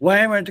when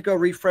I went to go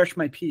refresh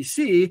my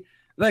PC,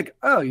 like,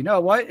 oh, you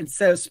know what?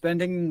 Instead of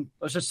spending,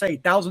 let's just say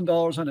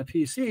 $1,000 on a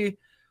PC,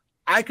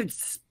 I could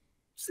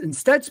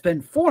instead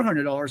spend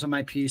 $400 on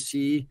my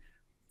PC.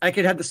 I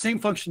could have the same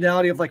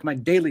functionality of like my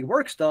daily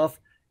work stuff,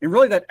 and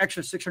really that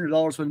extra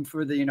 $600 went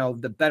for the, you know,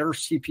 the better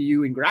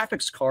CPU and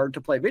graphics card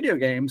to play video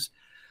games.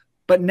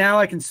 But now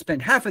I can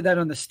spend half of that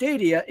on the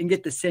Stadia and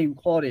get the same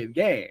quality of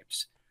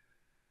games.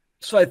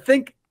 So I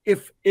think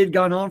if it had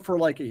gone on for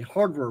like a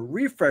hardware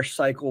refresh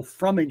cycle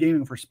from a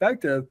gaming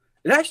perspective,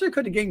 it actually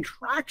could have gained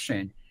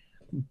traction.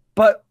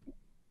 But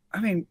I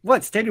mean,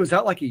 what, Stadia was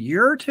out like a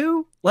year or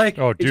two? Like,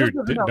 oh, dude,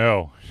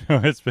 no,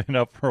 it's been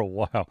up for a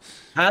while.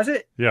 Has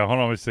it? Yeah, hold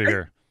on, let me see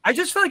here. I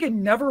just feel like it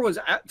never was,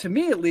 to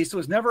me at least,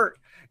 it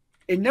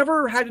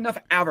never had enough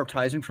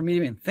advertising for me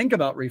to even think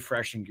about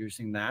refreshing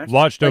using that.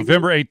 Launched like,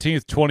 November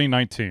 18th,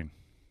 2019.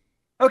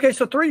 Okay,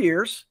 so 3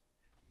 years.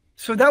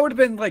 So that would have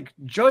been like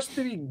just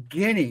the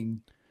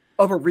beginning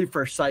of a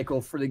refresh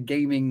cycle for the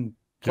gaming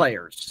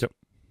players. Yep.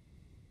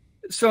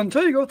 So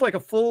until you go with like a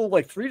full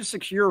like 3 to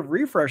 6 year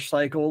refresh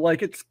cycle,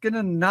 like it's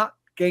gonna not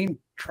gain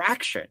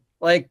traction.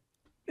 Like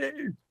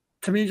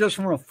to me, just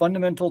from a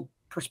fundamental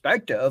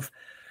perspective,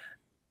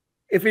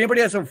 if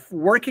anybody has a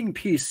working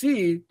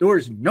PC, there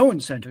was no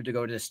incentive to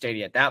go to the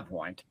Stadia at that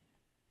point.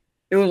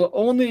 It was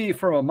only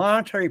from a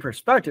monetary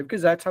perspective,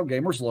 because that's how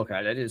gamers look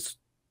at it, is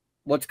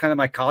what's kind of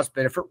my cost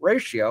benefit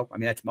ratio. I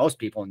mean, that's most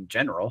people in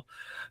general.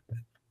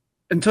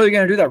 Until you're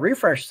going to do that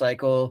refresh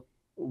cycle,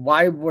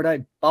 why would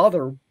I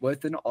bother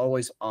with an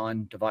always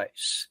on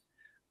device?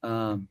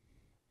 So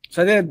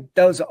I think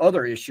those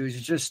other issues.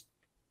 It's just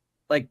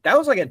like, that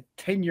was like a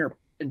 10-year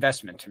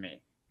investment to me.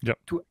 Yep.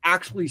 To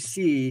actually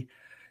see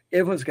if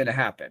it was going to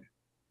happen.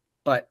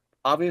 But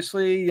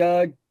obviously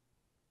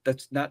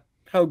that's not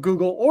how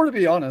Google, or to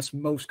be honest,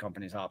 most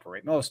companies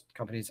operate. Most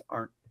companies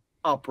aren't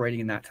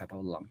operating in that type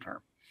of long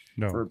term.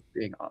 No. For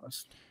being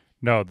honest.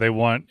 No, they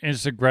want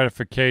instant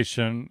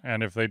gratification,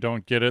 and if they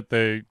don't get it,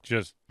 they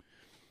just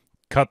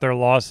cut their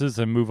losses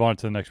and move on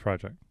to the next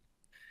project.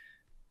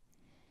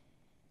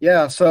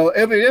 Yeah, so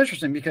it'll be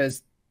interesting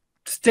because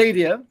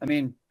Stadia, I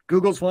mean,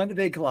 Google's one of the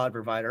big cloud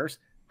providers.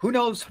 Who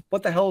knows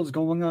what the hell is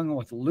going on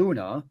with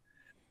Luna?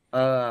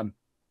 So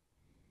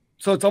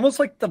it's almost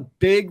like the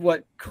big,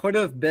 what could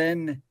have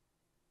been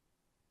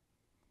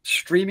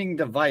streaming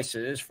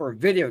devices for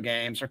video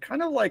games are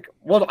kind of like,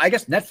 well, I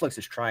guess Netflix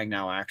is trying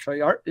now, actually.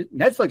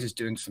 Netflix is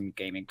doing some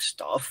gaming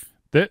stuff.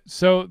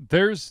 So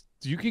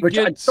you can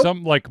get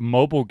some like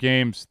mobile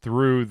games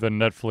through the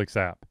Netflix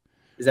app.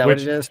 Is that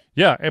what it is?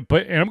 Yeah, and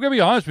I'm going to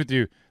be honest with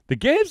you. The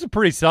games are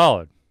pretty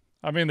solid.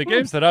 I mean, the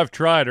games that I've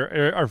tried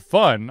are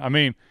fun. I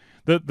mean,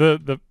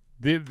 the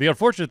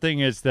unfortunate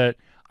thing is that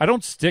I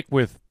don't stick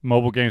with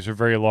mobile games for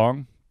very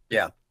long.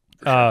 Yeah.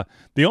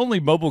 The only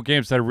mobile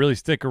games that really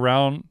stick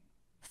around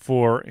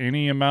for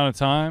any amount of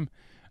time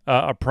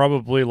are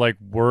probably like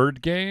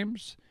word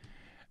games.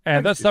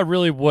 And that's not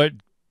really what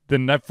the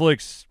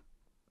Netflix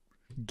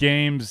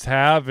games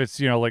have. It's,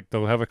 you know, like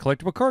they'll have a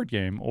collectible card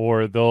game,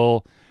 or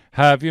they'll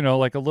have, you know,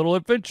 like a little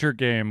adventure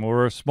game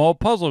or a small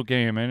puzzle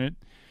game. And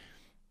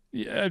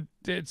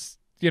it's,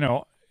 you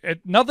know,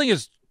 nothing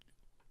is,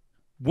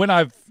 when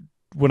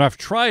I've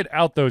tried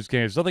out those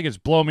games, nothing has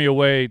blown me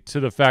away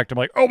to the fact I'm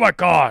like, oh my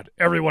God,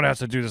 everyone has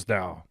to do this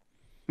now.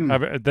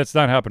 That's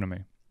not happened to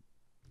me.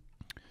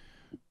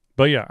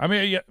 But yeah, I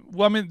mean,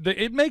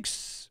 it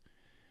makes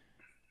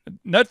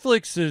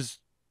Netflix is,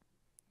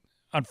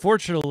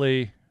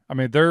 unfortunately, I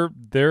mean,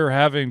 they're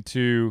having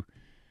to,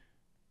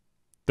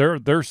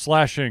 they're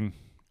slashing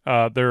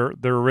their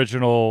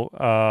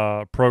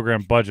original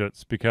program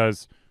budgets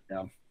because,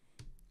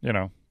 you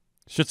know,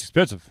 shit's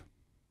expensive.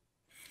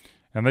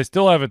 And they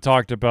still haven't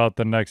talked about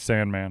the next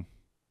Sandman,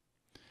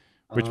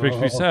 which makes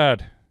me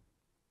sad.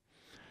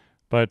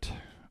 But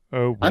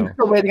oh, well. I'm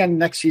still waiting on the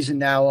next season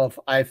now.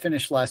 I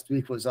finished last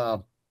week was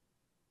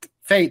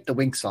Fate, the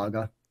Wink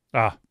Saga.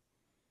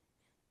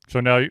 So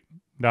now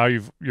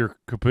you're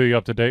completely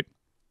up to date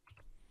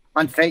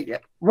on Fate. Yeah,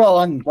 well,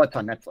 on what's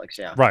on Netflix.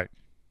 Yeah, right.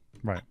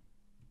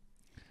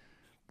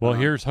 Well,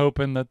 here's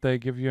hoping that they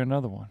give you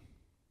another one.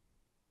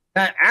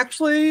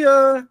 Actually,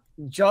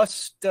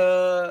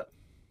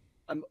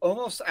 I'm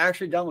almost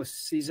actually done with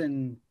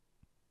season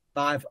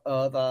 5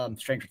 of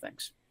Stranger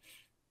Things.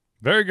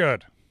 Very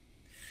good.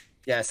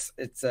 Yes,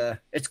 it's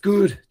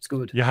good. It's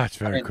good. Yeah, it's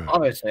very good.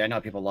 Obviously, I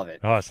know people love it.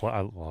 Oh,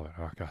 I love it.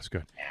 Oh, God, it's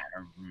good.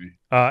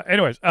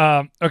 Anyways,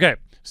 okay.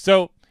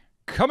 So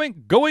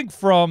going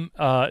from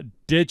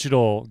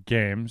digital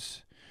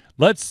games,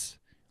 let's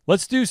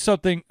do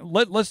something.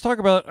 Let's talk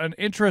about an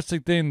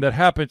interesting thing that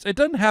happens. It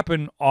doesn't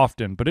happen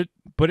often, but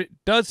it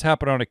does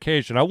happen on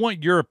occasion. I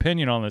want your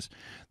opinion on this.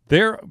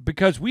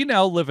 Because we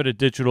now live in a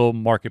digital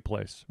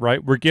marketplace,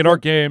 right? We get our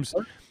games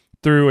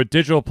through a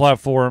digital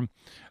platform.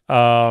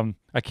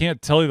 I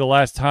can't tell you the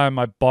last time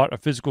I bought a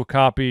physical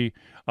copy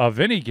of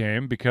any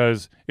game,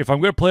 because if I'm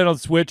going to play it on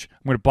Switch,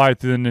 I'm going to buy it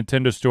through the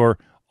Nintendo Store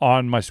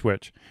on my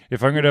Switch.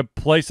 If I'm going to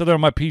play something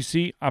on my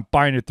PC, I'm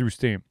buying it through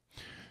Steam.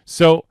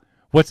 So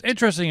what's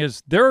interesting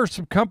is there are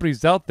some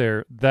companies out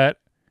there that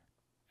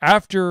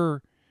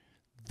after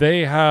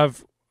they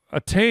have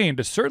attained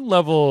a certain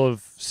level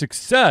of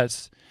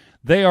success,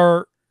 they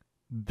are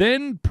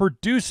then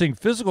producing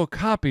physical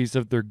copies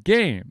of their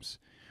games,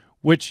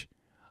 which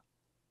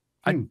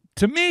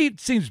to me it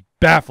seems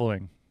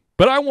baffling.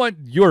 But I want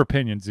your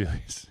opinion,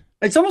 Zealeus.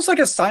 It's almost like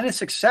a sign of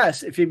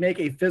success if you make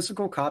a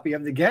physical copy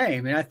of the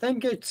game. And I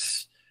think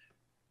it's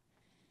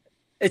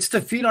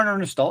to feed on our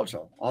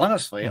nostalgia,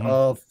 honestly,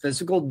 of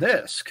physical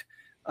disc.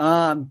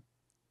 A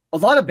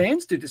lot of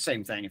bands do the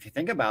same thing. If you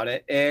think about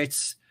it,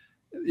 it's,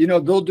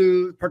 they'll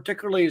do,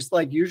 particularly, it's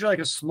like usually like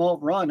a small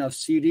run of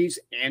CDs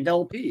and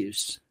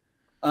LPs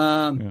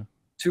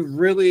to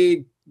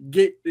really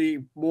get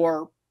the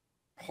more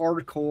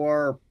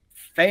hardcore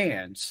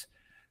fans.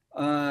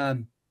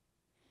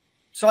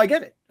 So I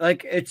get it.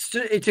 Like it's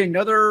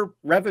another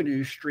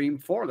revenue stream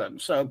for them.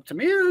 So to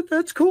me,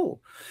 that's cool.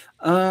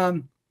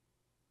 Well,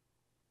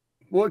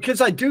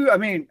 because I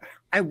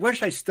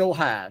wish I still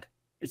had.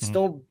 It's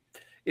still,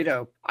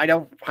 I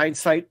know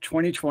hindsight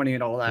 2020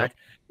 and all that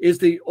is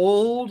the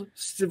old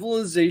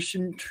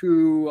Civilization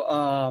 2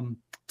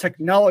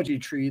 technology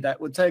tree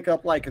that would take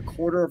up like a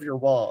quarter of your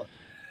wall.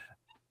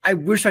 I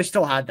wish I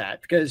still had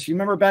that because you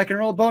remember back in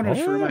our old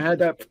bonus room, I had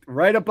that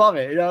right above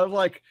it. I was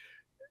like,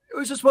 it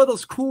was just one of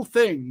those cool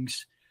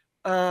things.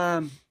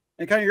 And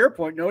kind of your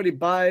point, nobody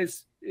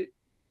buys it.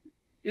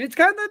 It's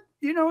kind of,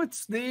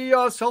 it's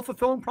the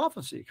self-fulfilling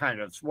prophecy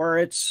kind of where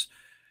it's,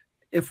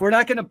 if we're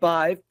not going to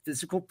buy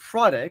physical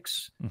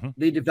products,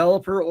 the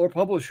developer or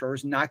publisher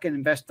is not going to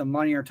invest the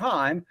money or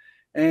time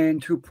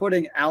into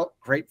putting out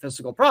great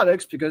physical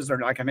products because they're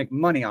not going to make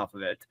money off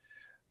of it.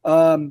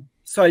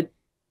 So I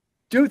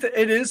do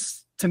it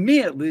is, to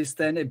me at least,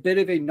 then a bit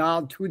of a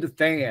nod to the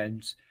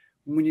fans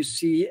when you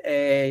see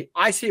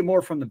I see it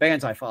more from the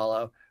bands I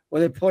follow,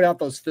 where they put out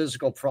those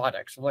physical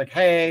products. Like,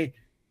 hey,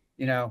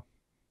 true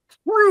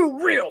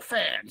real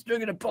fans, they're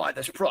going to buy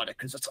this product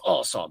because it's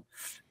awesome.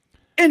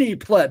 Any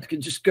pleb can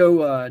just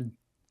go on,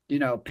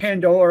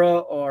 Pandora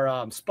or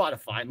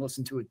Spotify and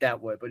listen to it that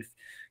way. But if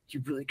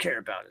you really care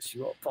about us,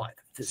 you all buy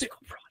the physical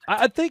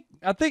product.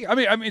 I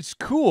mean, it's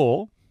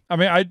cool. I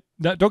mean,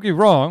 don't get me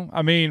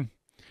wrong.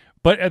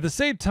 But at the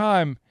same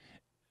time,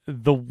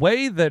 the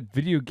way that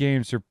video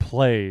games are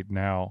played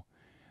now,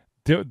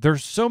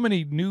 there's so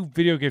many new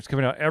video games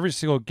coming out every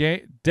single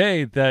day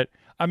that,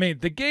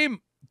 the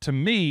game to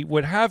me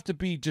would have to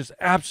be just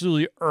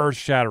absolutely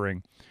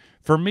earth-shattering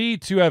for me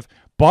to have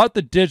bought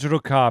the digital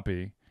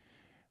copy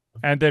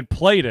and then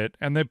played it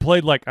and then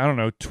played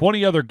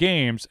 20 other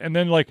games and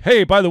then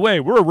hey, by the way,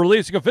 we're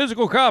releasing a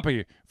physical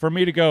copy for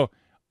me to go,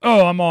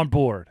 oh, I'm on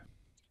board.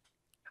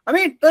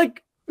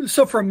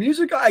 So for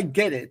music, I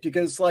get it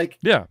because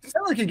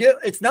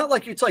it's not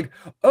like it's like,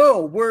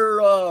 oh,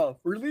 we're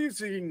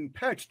releasing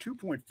patch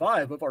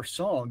 2.5 of our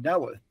song now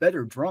with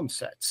better drum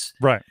sets.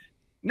 Right.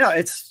 No,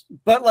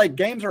 but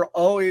games are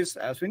always,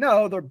 as we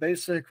know, they're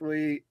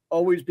basically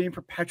always being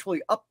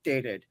perpetually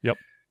updated. Yep.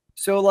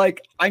 So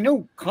I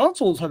know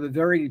consoles have a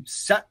very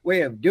set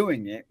way of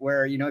doing it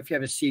where, if you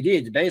have a CD,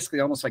 it's basically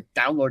almost like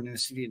downloading the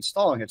CD,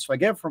 installing it. So I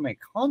get it from a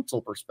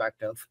console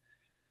perspective.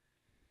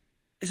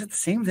 Is it the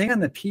same thing on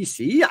the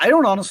PC? I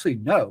don't honestly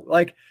know.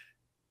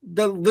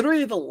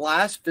 Literally the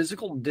last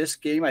physical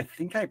disc game I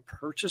think I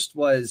purchased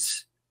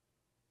was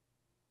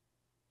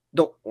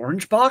the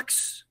Orange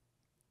Box.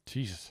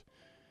 Jesus.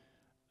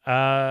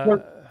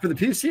 For the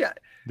PC.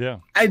 Yeah.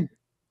 I'm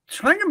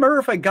trying to remember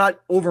if I got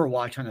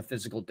Overwatch on a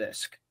physical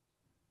disc.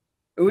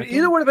 It would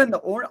have been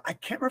I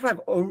can't remember if I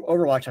have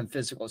Overwatch on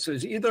physical. So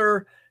it's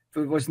either, if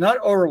it was not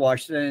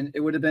Overwatch, then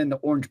it would have been the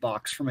Orange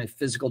Box from a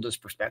physical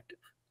disc perspective.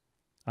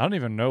 I don't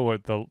even know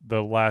what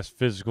the last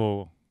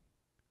physical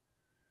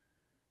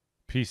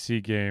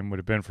PC game would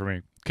have been for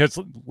me. Because,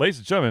 ladies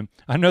and gentlemen,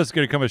 I know it's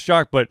going to come as a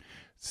shock, but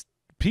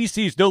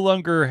PCs no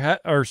longer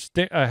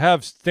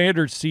have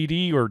standard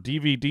CD or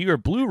DVD or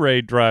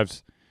Blu-ray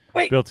drives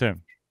built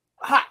in.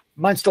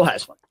 Mine still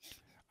has one.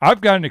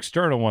 I've got an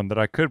external one that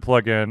I could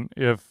plug in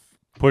if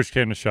push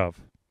came to shove,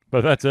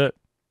 but that's it.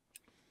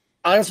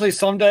 Honestly,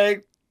 someday,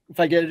 if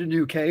I get a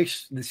new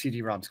case, the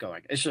CD-ROM's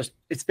going.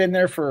 It's been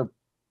there for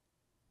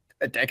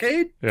a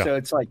decade. Yeah. So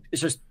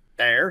it's just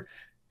there.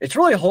 It's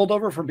really a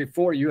holdover from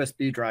before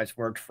USB drives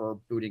worked for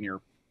booting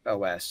your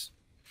OS.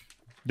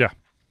 Yeah.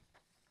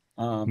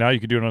 Now you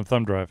can do it on a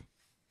thumb drive.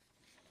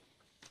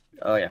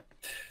 Oh yeah.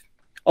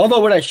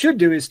 Although what I should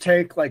do is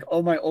take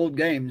all my old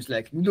games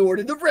like Lord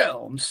of the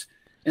Realms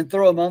and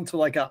throw them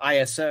onto an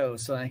ISO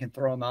so I can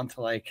throw them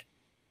onto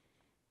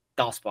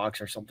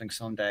DOSBox or something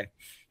someday.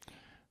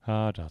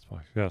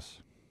 DOSBox, yes.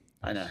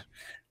 I know.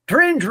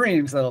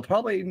 Dreams that'll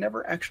probably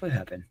never actually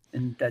happen,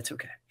 and that's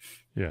okay.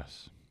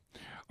 Yes.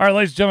 All right,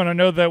 ladies and gentlemen, I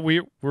know that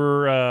we've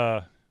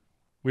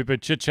been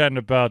chit-chatting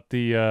about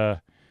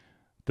the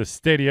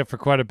Stadia for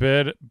quite a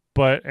bit,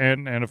 but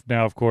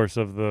now of course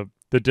of the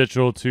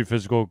digital to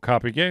physical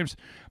copy games.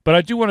 But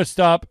I do want to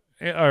stop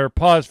or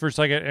pause for a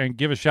second and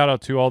give a shout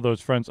out to all those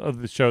friends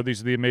of the show.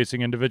 These are the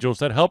amazing individuals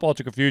that help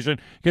Ultra Confusion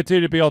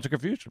continue to be Ultra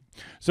Confusion.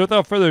 So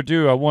without further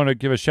ado, I want to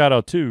give a shout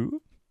out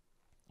to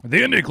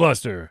The Indie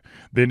Cluster.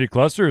 The Indie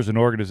Cluster is an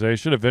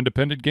organization of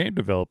independent game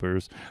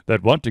developers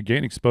that want to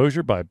gain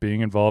exposure by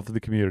being involved in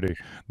the community.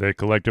 They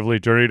collectively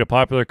journey to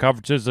popular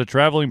conferences as a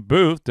traveling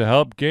booth to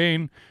help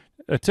gain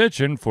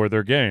attention for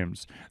their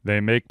games. They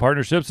make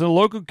partnerships in the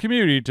local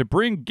community to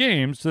bring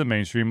games to the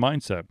mainstream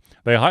mindset.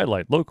 They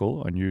highlight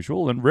local,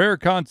 unusual, and rare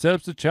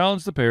concepts to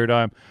challenge the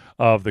paradigm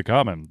of the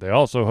common. They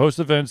also host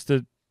events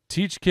to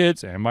teach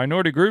kids and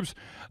minority groups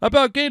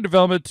about game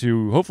development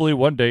to hopefully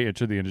one day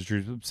enter the industry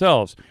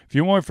themselves. If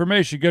you want more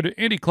information, go to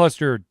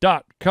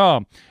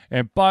indiecluster.com.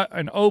 And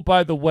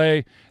by the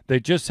way, they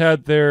just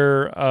had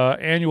their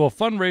annual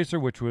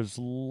fundraiser, which was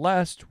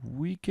last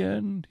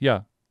weekend.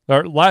 Yeah,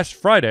 or last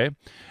Friday.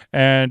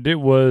 And it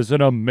was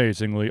an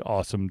amazingly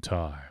awesome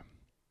time.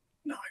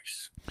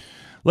 Nice.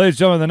 Ladies and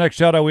gentlemen, the next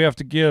shout out we have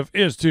to give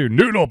is to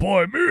Noodle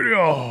Boy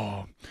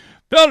Media.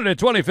 Founded in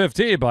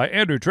 2015 by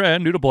Andrew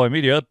Tran, Noodle Boy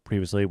Media,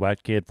 previously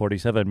Whack Kid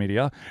 47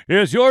 Media,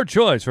 is your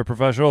choice for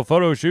professional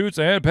photo shoots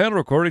and panel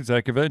recordings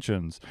at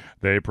conventions.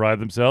 They pride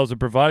themselves in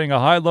providing a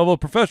high level of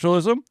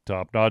professionalism,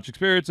 top-notch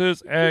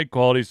experiences, and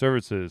quality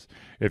services.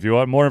 If you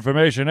want more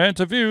information and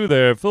to view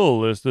their full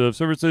list of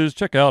services,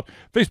 check out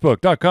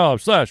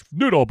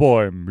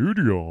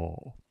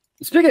facebook.com/NoodleBoyMedia.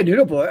 Speaking of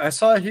Noodle Boy, I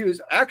saw he was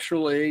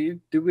actually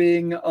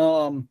doing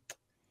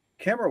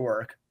camera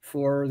work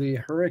for the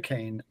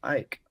Hurricane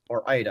Ike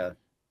or Ida.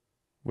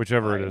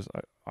 Whichever it is.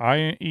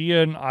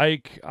 Ian,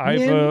 Ike,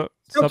 Iva,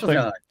 something.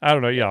 I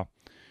don't know, yeah.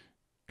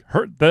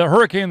 The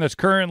hurricane that's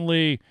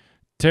currently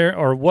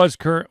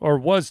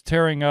was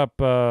tearing up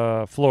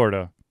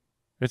Florida.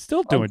 It's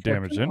still doing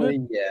damage, isn't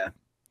it? Yeah.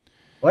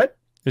 What?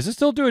 Is it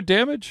still doing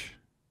damage?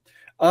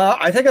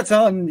 I think it's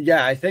on,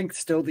 I think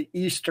still the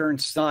eastern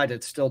side,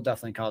 it's still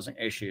definitely causing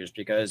issues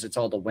because it's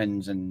all the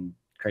winds and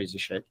crazy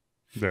shit.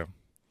 Yeah.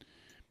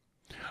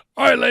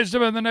 All right, ladies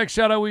and gentlemen, the next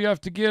shout out we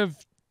have to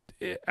give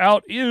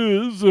out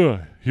is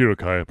Hero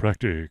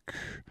Chiropractic.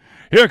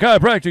 Hero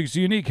Chiropractic is a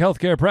unique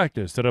healthcare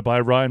practice set up by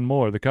Ryan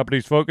Moore. The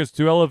company's focus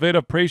to elevate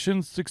a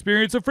patient's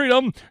experience of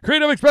freedom,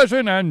 creative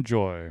expression, and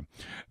joy.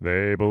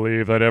 They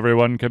believe that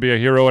everyone can be a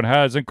hero and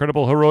has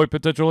incredible heroic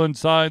potential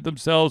inside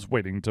themselves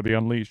waiting to be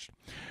unleashed.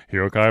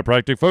 Hero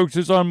Chiropractic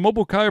focuses on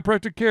mobile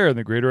chiropractic care in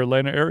the greater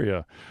Atlanta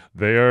area.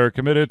 They are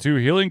committed to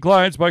healing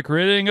clients by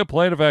creating a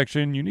plan of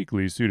action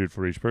uniquely suited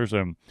for each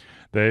person.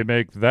 They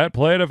make that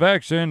plan of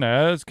action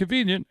as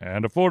convenient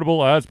and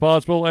affordable as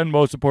possible and,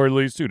 most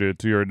importantly, suited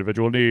to your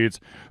individual needs.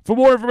 For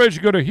more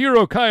information, go to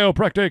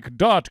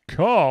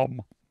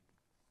herochiropractic.com.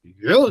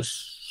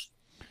 Yes.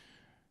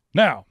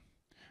 Now,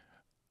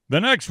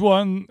 the next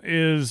one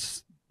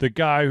is the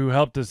guy who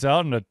helped us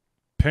out in a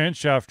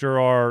pinch after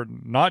our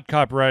not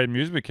copyrighted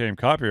music became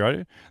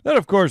copyrighted. That,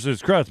 of course,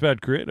 is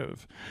CrossPad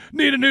Creative.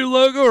 Need a new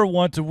logo or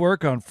want to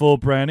work on full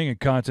branding and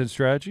content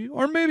strategy?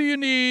 Or maybe you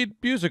need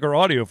music or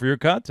audio for your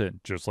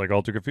content, just like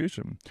Alter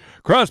Confusion.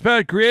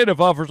 CrossPad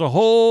Creative offers a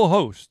whole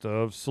host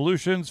of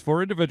solutions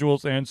for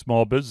individuals and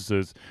small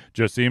businesses.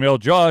 Just email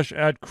Josh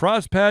at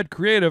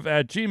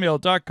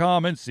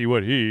crosspadcreative@gmail.com and see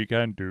what he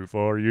can do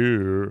for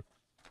you.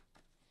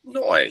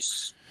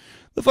 Nice.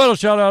 The final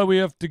shout out we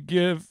have to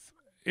give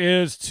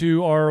is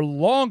to our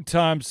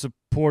longtime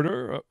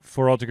supporter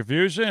for Alter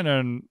Confusion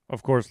and,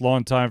 of course,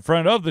 longtime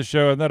friend of the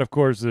show, and that, of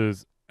course,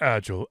 is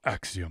Agile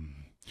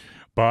Axiom.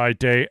 By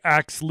day,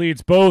 Axe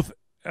leads both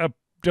a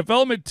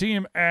development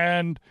team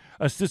and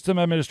a system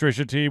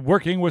administration team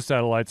working with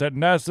satellites at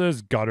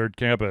NASA's Goddard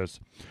campus.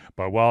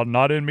 But while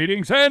not in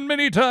meetings and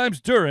many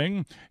times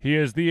during, he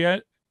is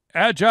the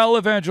Agile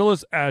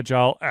evangelist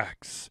Agile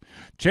Axe,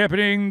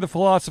 championing the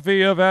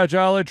philosophy of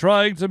Agile and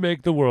trying to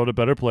make the world a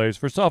better place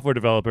for software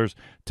developers,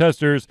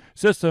 testers,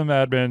 system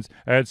admins,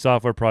 and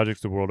software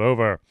projects the world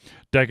over.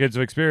 Decades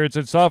of experience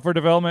in software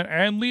development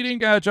and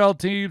leading Agile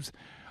teams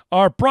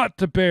are brought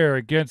to bear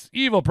against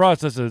evil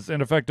processes,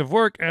 ineffective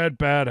work, and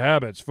bad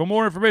habits. For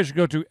more information,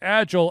 go to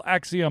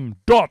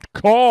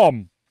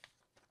agileaxiom.com.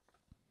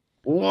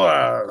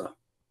 Wow.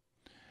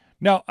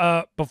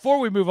 Now, before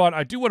we move on,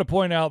 I do want to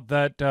point out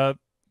that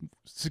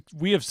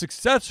we have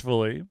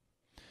successfully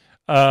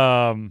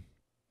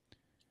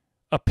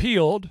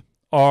appealed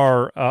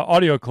our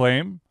audio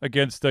claim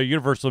against the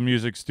Universal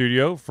Music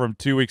Studio from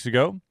 2 weeks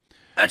ago.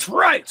 That's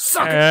right.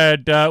 Suck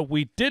it. And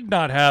we did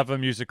not have a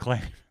music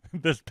claim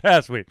this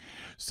past week.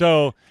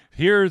 So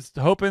here's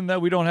hoping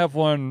that we don't have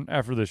one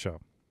after the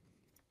show.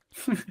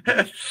 Should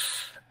I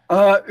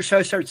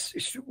start?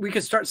 We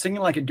could start singing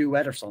like a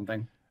duet or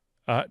something.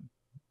 I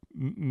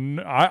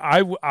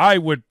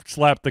would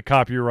slap the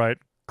copyright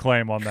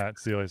claim on that,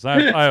 Zealeus.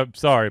 I'm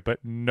sorry, but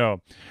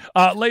no.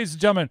 Ladies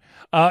and gentlemen,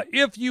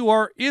 if you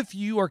are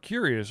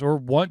curious or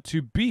want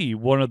to be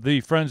one of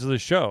the friends of the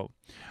show,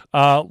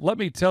 let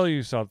me tell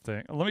you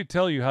something. Let me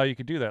tell you how you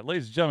can do that.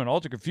 Ladies and gentlemen,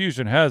 Alter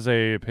Confusion has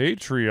a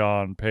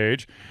Patreon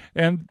page,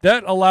 and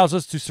that allows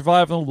us to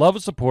survive in the love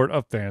and support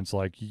of fans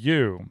like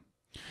you.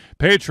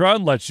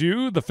 Patreon lets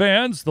you, the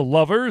fans, the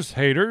lovers,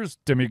 haters,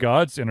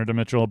 demigods,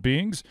 interdimensional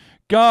beings,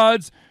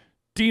 gods,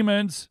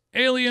 demons,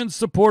 aliens,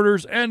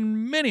 supporters,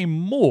 and many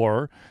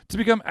more to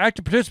become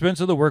active participants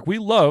of the work we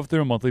love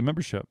through a monthly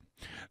membership.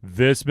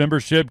 This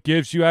membership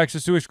gives you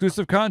access to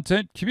exclusive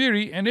content,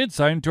 community, and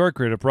insight into our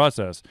creative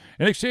process.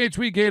 In exchange,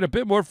 we gain a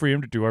bit more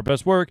freedom to do our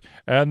best work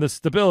and the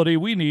stability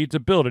we need to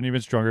build an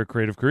even stronger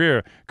creative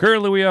career.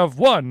 Currently, we have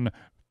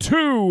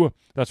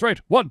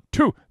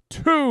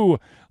two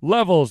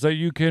levels that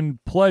you can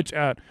pledge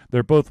at.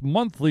 They're both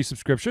monthly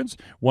subscriptions.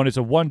 One is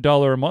a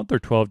 $1 a month or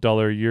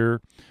 $12 a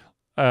year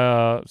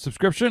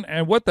subscription,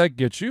 and what that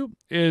gets you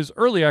is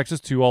early access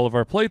to all of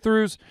our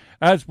playthroughs,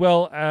 as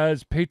well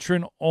as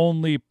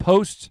patron-only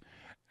posts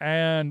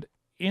and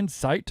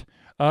insight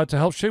to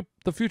help shape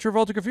the future of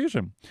Ultra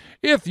Confusion.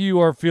 If you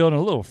are feeling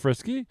a little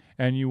frisky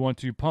and you want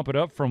to pump it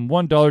up from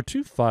 $1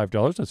 to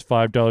 $5, that's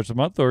 $5 a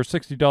month or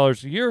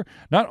 $60 a year,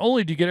 not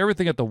only do you get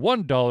everything at the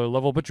 $1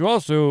 level, but you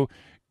also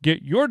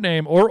get your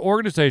name or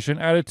organization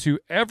added to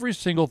every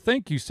single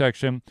thank you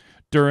section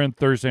during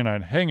Thursday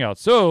Night Hangout.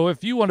 So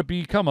if you want to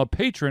become a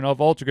patron of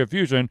Ultra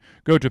Confusion,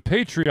 go to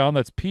Patreon,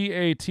 that's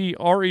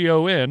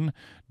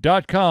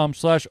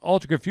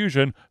patreon.com/Ultra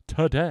Confusion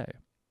today.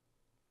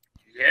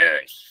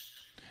 Yes.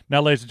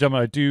 Now, ladies and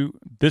gentlemen,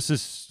 this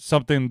is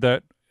something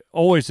that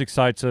always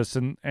excites us,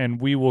 and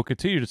we will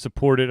continue to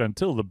support it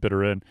until the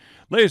bitter end.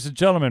 Ladies and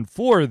gentlemen,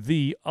 for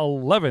the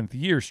 11th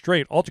year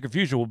straight, Ultra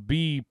Confusion will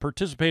be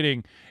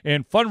participating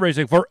in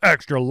fundraising for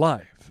Extra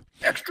Life.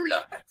 Extra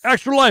Life.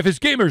 Extra Life is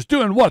gamers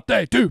doing what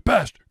they do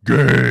best,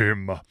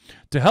 game,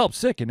 to help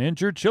sick and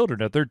injured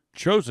children at their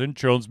chosen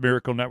Children's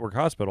Miracle Network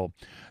hospital.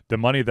 The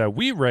money that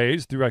we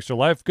raise through Extra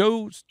Life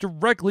goes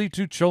directly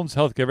to Children's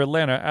Healthcare of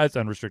Atlanta as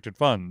unrestricted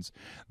funds.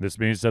 This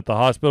means that the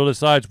hospital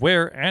decides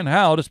where and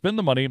how to spend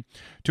the money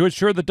to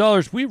ensure the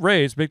dollars we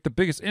raise make the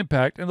biggest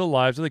impact in the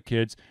lives of the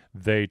kids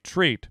they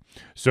treat.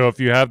 So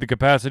if you have the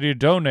capacity to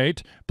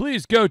donate,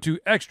 please go to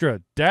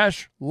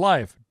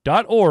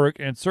extra-life.org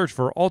and search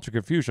for Ultra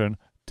Confusion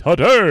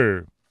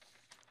today.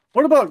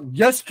 What about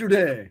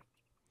yesterday?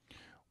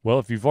 Well,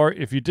 if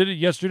you did it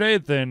yesterday,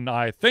 then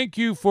I thank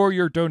you for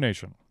your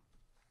donation.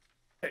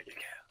 There you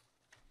go.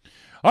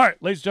 All right,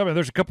 ladies and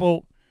gentlemen,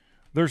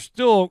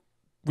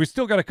 we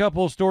still got a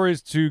couple of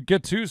stories to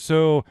get to,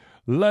 so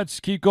let's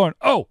keep going.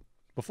 Oh,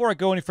 before I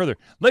go any further,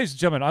 ladies and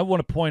gentlemen, I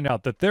want to point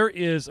out that there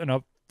is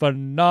a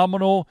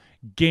phenomenal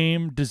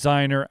game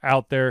designer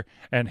out there,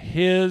 and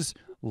his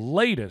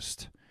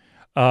latest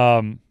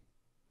Kickstarter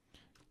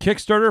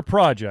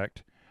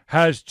project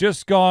has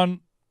just gone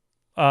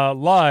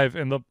live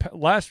in the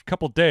last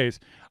couple days.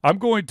 I'm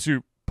going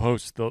to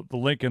post the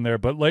link in there,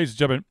 but ladies and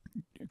gentlemen,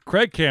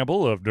 Craig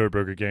Campbell of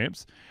NerdBurger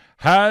Games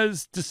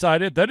has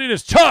decided that it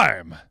is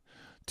time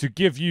to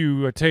give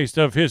you a taste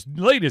of his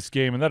latest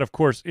game, and that, of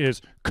course,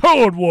 is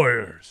Code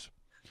Warriors.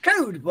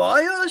 Code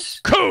Warriors?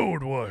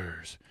 Code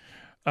Warriors.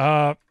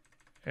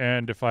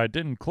 And if I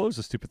didn't close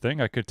the stupid thing,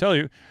 I could tell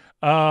you,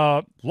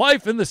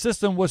 life in the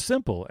system was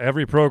simple.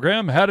 Every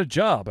program had a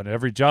job, and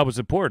every job was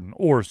important,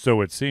 or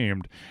so it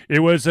seemed. It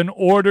was an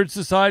ordered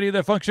society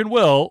that functioned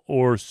well,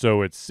 or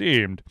so it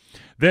seemed.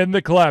 Then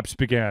the collapse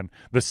began.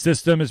 The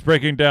system is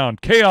breaking down.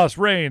 Chaos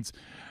reigns.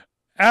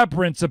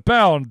 Aberrants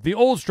abound. The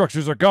old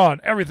structures are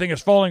gone. Everything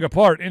is falling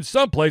apart. In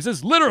some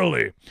places,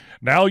 literally.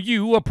 Now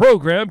you, a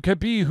program, can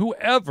be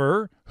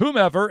whomever,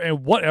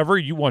 and whatever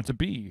you want to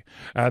be.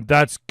 And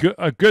that's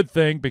a good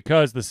thing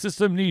because the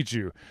system needs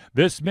you.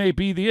 This may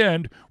be the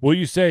end. Will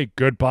you say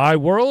goodbye,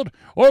 world?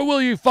 Or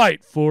will you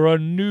fight for a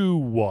new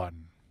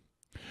one?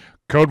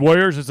 Code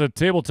Warriors is a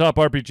tabletop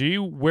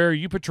RPG where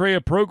you portray a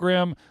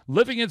program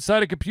living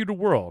inside a computer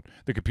world.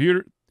 The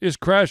computer is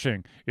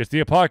crashing. It's the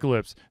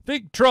apocalypse.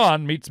 Think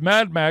Tron meets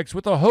Mad Max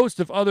with a host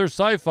of other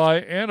sci-fi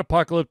and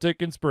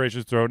apocalyptic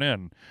inspirations thrown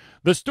in.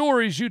 The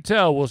stories you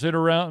tell will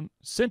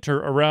center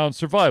around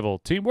survival,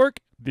 teamwork,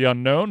 the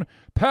unknown,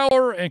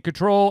 power and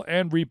control,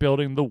 and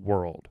rebuilding the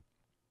world.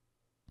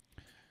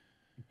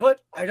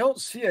 But I don't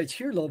see a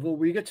tier level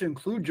where you get to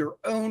include your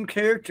own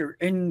character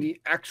in the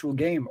actual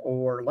game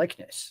or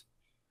likeness.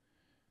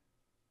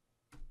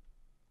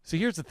 See,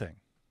 here's the thing.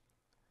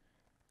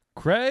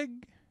 Craig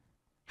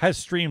has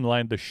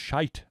streamlined the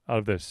shite out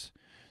of this.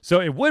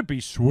 So it would be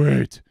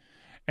sweet.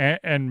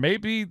 And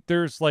maybe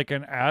there's like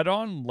an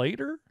add-on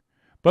later.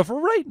 But for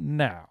right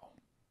now,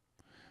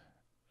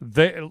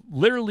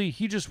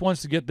 he just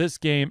wants to get this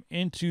game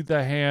into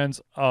the hands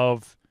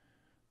of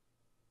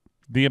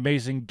the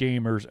amazing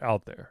gamers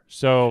out there.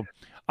 So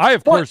I,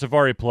 of course, have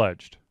already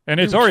pledged. And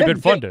it's already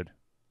been funded.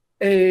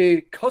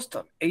 A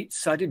custom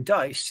 8-sided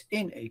dice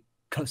in a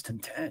custom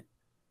 10.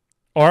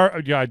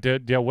 Or yeah, I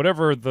did. Yeah,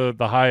 whatever the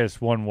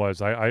highest one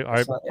was,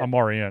 I'm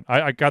already in.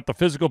 I got the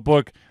physical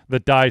book, the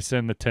dice,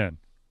 and the 10.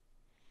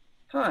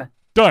 Huh.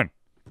 Done.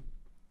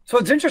 So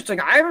it's interesting.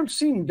 I haven't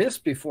seen this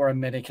before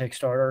in many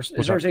Kickstarters.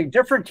 There's a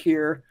different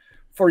tier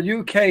for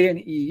UK and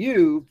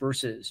EU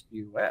versus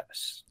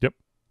US. Yep.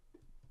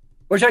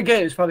 Which I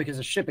get is probably because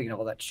of shipping and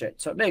all that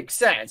shit. So it makes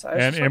sense.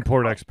 And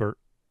import expert.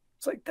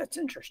 It's like, that's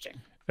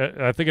interesting.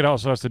 I think it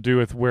also has to do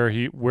with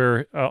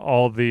where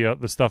all the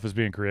stuff is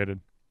being created.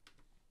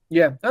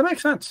 Yeah, that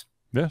makes sense.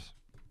 Yes.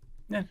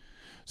 Yeah.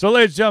 So,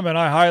 ladies and gentlemen,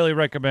 I highly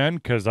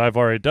recommend, because I've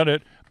already done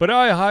it, but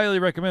I highly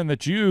recommend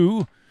that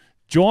you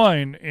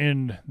join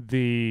in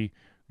the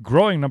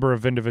growing number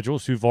of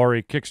individuals who've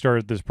already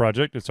kickstarted this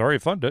project. It's already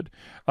funded,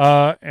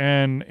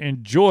 and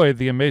enjoy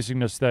the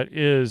amazingness that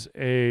is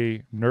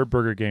a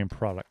NerdBurger game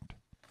product.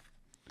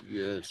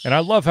 Yes. And I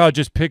love how I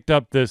just picked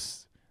up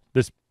this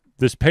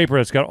paper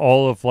that's got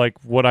all of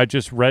like what I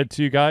just read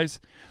to you guys.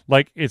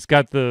 Like it's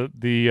got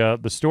the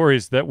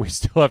stories that we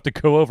still have to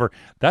go over.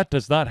 That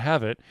does not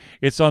have it.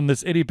 It's on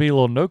this itty bitty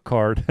little note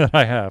card that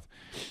I have.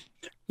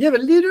 You have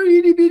a little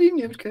itty bitty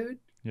note card.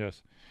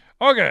 Yes.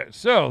 Okay,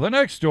 so the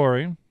next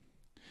story.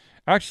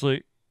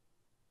 Actually,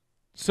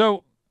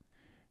 so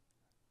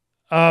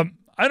I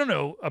don't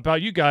know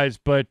about you guys,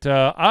 but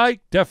I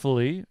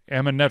definitely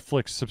am a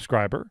Netflix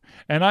subscriber,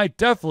 and I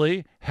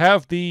definitely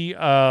have the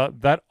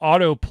that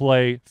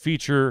autoplay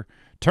feature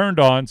turned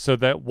on so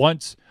that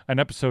once an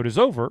episode is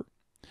over,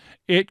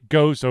 it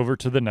goes over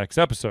to the next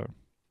episode.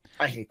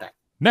 I hate that.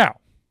 Now,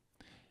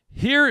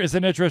 here is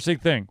an interesting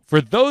thing.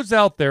 For those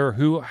out there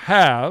who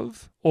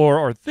have or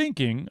are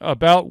thinking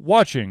about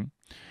watching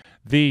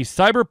the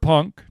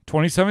Cyberpunk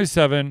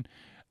 2077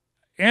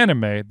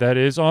 anime that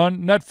is on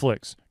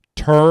Netflix,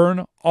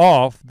 turn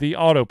off the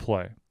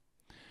autoplay.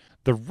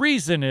 The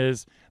reason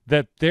is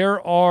that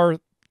there are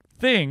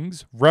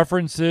things,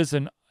 references,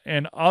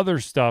 and other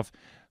stuff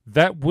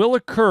that will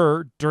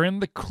occur during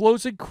the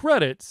closing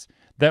credits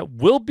that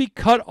will be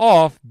cut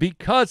off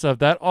because of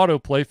that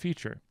autoplay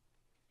feature.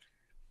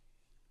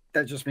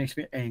 That just makes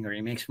me angry.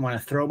 It makes me want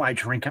to throw my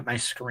drink at my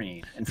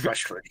screen in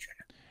frustration.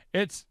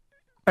 But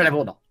I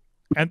will not.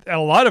 And a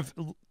lot of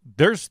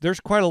there's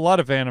quite a lot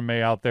of anime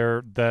out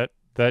there that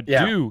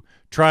do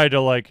try to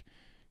like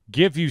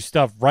give you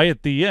stuff right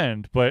at the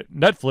end, but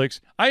Netflix,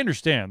 I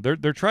understand.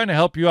 They're trying to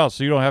help you out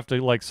so you don't have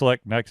to like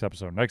select next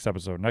episode.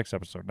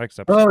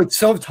 Oh, it's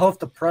so tough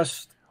to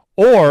press.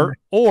 Or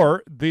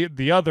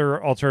the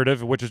other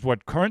alternative, which is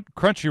what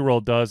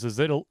Crunchyroll does, is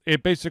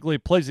it basically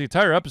plays the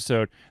entire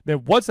episode.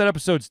 Then once that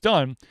episode's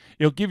done,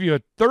 it'll give you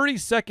a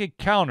 30-second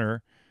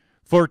counter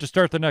for it to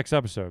start the next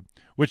episode,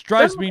 which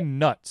drives me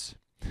nuts.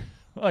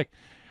 Like,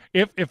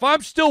 if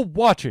I'm still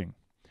watching,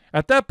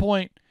 at that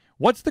point,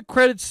 once the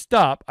credits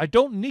stop, I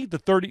don't need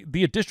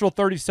the additional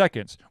 30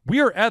 seconds. We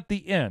are at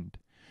the end.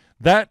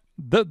 That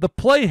the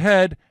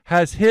playhead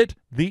has hit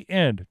the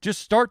end.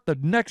 Just start the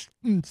next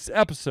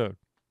episode.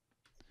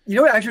 You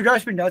know what actually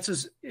drives me nuts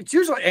is it's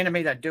usually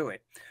anime that do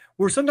it,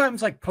 where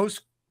sometimes like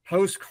post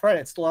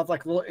credits they'll have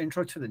like a little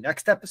intro to the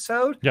next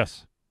episode.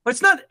 Yes, but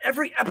it's not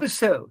every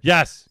episode.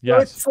 Yes. So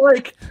it's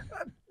like,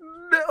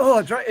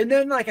 and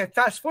then like I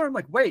fast forward, I'm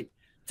like, wait,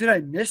 did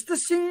I miss the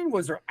scene?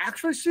 Was there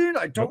actually a scene?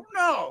 I don't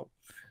know.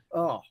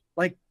 Oh,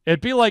 like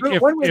it'd be like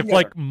if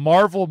like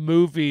Marvel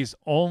movies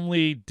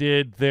only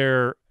did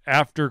their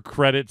after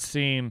credit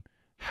scene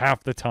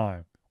half the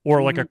time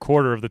or like a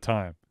quarter of the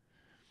time.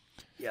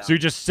 Yeah. So you're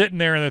just sitting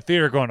there in the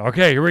theater going,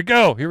 okay, here we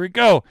go.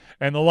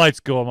 And the lights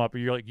go up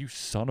and you're like, you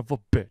son of a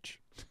bitch.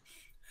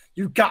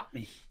 You got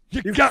me.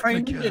 You got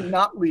me. Did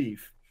not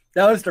leave.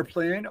 That was their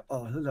plan.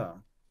 Oh, hello.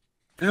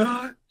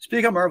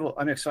 Speaking of Marvel,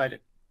 I'm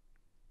excited.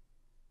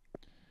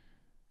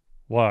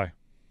 Why?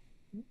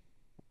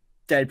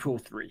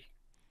 Deadpool 3.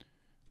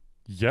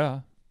 Yeah.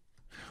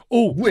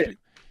 Oh, with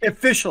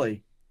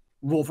officially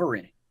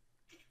Wolverine.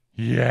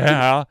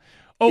 Yeah.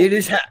 Oh, it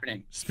is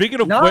happening.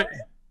 Speaking of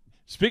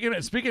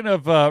Speaking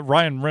of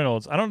Ryan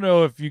Reynolds, I don't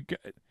know if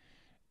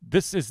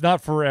this is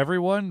not for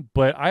everyone,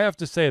 but I have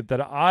to say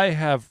that I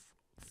have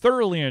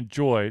thoroughly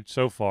enjoyed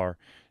so far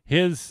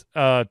his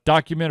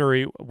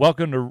documentary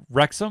Welcome to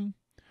Wrexham,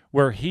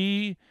 where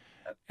he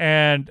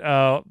and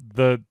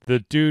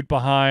the dude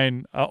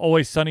behind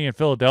Always Sunny in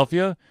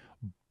Philadelphia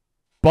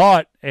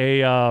bought a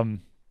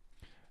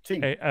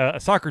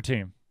soccer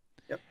team.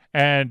 Yep.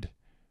 And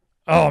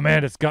oh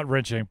man, it's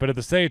gut-wrenching, but at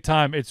the same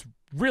time it's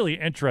really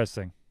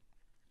interesting.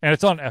 And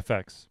it's on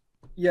FX.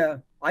 Yeah,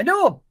 I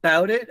know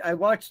about it. I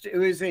watched, it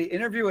was an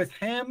interview with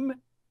him,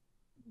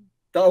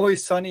 the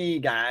Always Sunny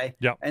guy,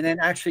 and then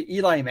actually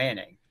Eli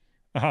Manning.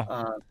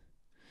 It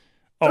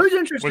was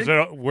interesting.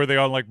 Were they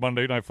on like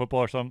Monday Night Football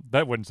or something?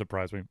 That wouldn't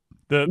surprise me.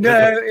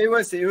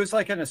 It was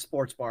like in a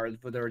sports bar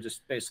where they were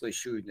just basically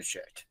shooting the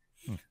shit.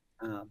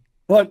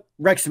 But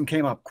Wrexham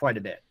came up quite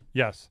a bit.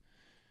 Yes.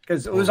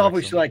 Because it was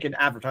obviously like an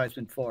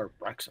advertisement for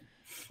Wrexham.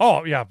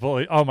 Oh yeah,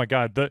 oh my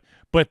God! The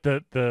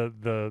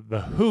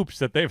hoops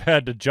that they've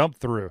had to jump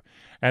through,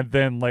 and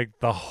then like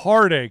the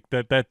heartache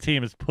that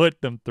team has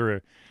put them through.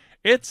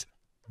 It's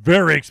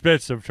very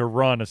expensive to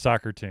run a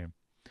soccer team.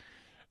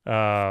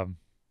 I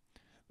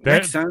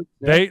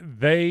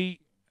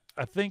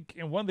think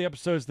in one of the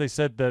episodes they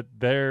said that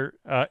they're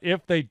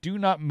if they do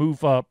not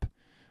move up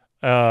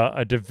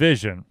a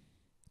division,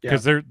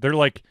 because they're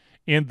like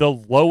in the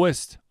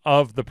lowest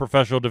of the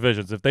professional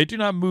divisions. If they do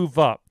not move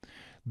up,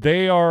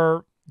 they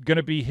are going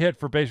to be hit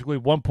for basically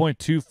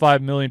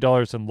 $1.25 million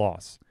in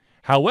loss.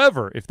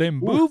 However, if they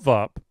move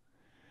up,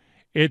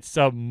 it's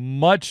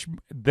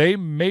they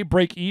may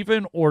break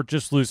even or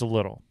just lose a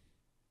little.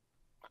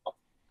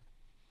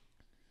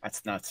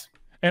 That's nuts.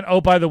 And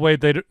oh, by the way,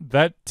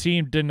 that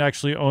team didn't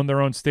actually own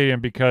their own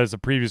stadium because the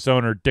previous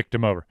owner dicked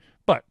them over.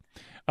 But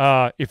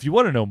If you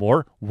want to know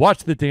more,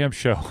 watch the damn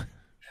show.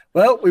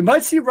 Well, we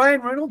might see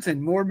Ryan Reynolds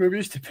in more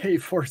movies to pay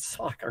for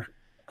soccer.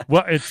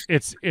 Well,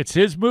 it's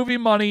his movie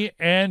money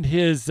and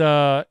his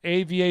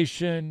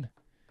aviation.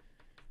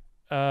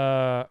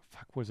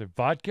 Was it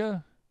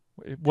vodka?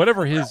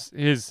 Whatever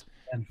his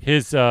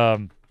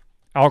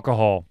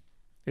alcohol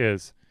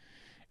is.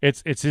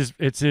 It's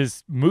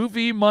his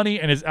movie money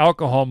and his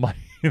alcohol money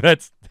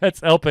that's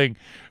helping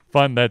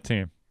fund that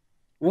team.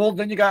 Well,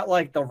 then you got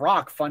like The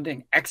Rock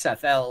funding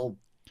XFL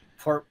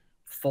for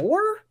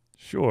 4?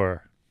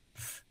 Sure.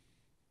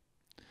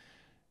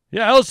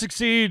 Yeah, I'll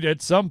succeed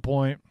at some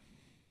point.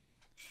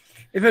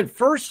 If at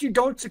first you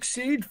don't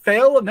succeed,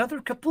 fail another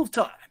couple of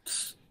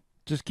times.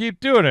 Just keep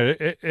doing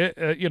it.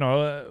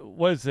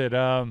 What is it?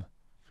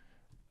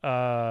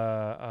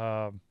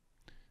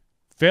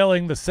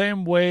 Failing the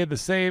same way,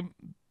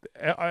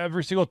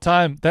 every single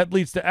time, that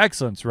leads to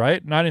excellence,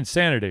 right? Not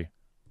insanity.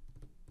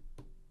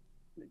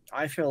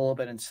 I feel a little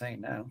bit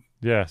insane now.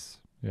 Yes.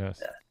 Yeah.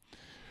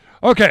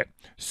 Okay,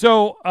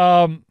 so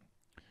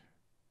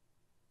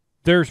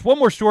there's one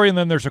more story, and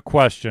then there's a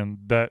question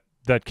that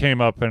came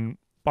up, and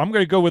I'm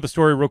going to go with the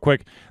story real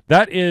quick.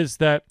 That is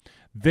that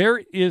there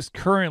is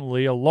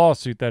currently a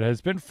lawsuit that has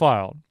been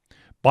filed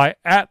by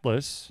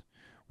ATLUS,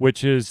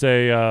 which is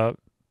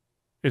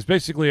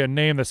basically a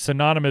name that's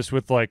synonymous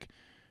with like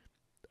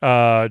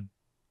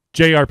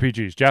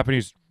JRPGs,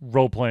 Japanese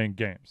role-playing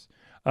games.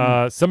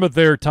 Some of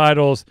their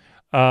titles,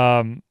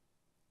 Shin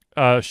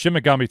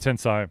Megami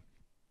Tensei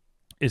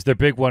is their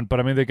big one, but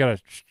I mean they got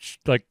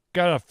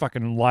a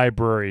fucking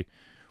library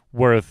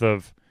worth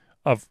of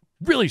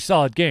really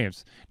solid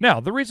games. Now,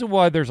 the reason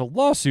why there's a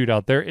lawsuit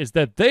out there is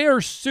that they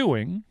are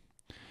suing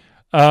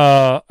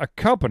a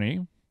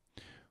company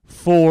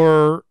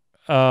for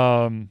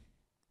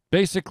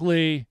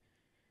basically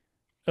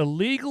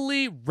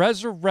illegally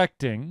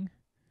resurrecting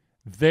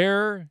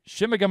their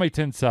Shin Megami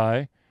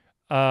Tensei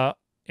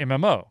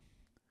MMO.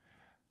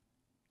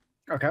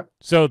 Okay.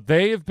 So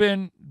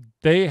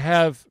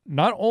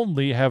not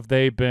only have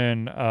they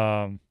been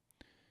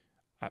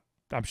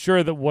I'm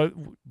sure that what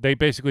they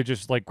basically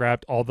just like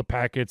grabbed all the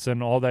packets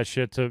and all that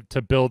shit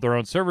to build their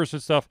own servers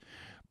and stuff,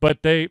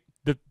 but the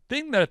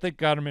thing that I think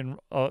got them in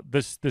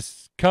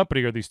this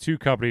company or these two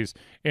companies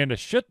in a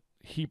shit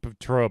heap of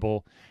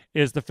trouble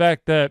is the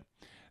fact that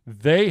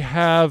they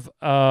have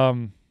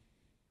what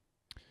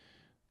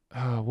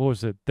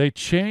was it? They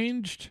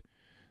changed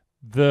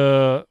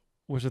the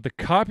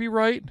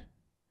copyright?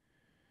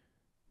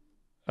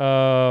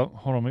 Hold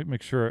on, let me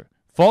make sure.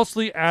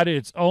 Falsely added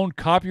its own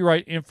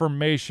copyright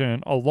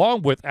information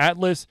along with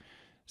ATLUS,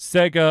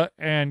 Sega,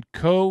 and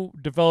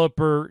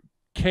co-developer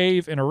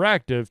Cave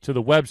Interactive to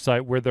the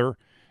website where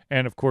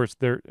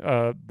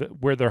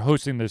they're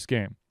hosting this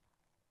game.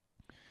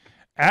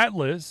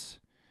 ATLUS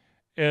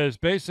is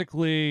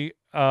basically,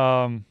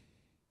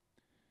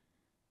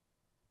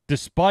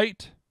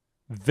 despite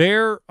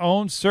their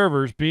own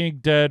servers being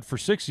dead for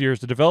 6 years,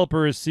 the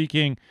developer is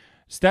seeking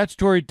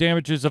statutory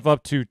damages of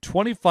up to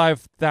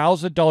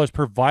 $25,000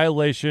 per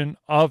violation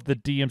of the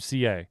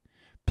DMCA,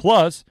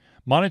 plus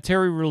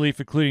monetary relief,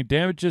 including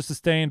damages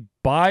sustained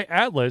by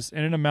ATLUS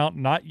in an amount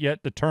not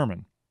yet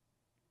determined.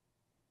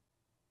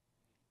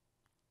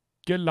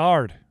 Good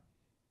Lord.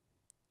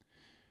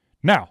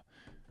 Now,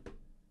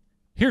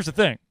 here's the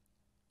thing.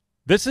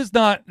 This is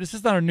not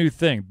a new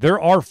thing.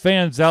 There are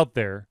fans out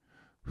there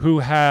who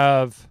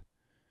have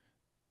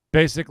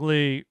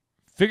basically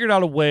figured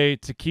out a way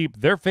to keep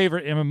their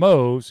favorite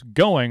MMOs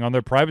going on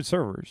their private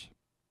servers.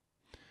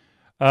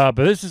 But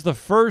this is the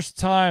first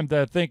time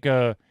that I think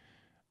a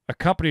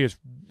company has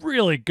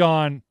really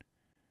gone,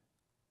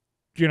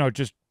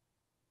 just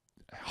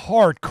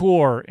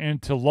hardcore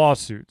into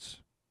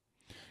lawsuits.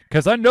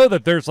 Because I know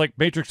that there's like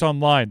Matrix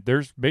Online.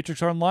 There's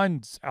Matrix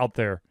Online's out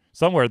there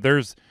somewhere.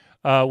 There's,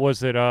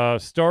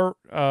 Star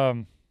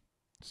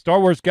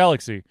Wars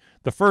Galaxy,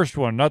 the first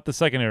one, not the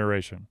second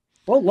iteration.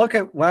 Well, look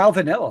at WoW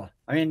Vanilla.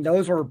 I mean,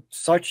 those were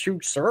such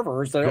huge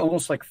servers that it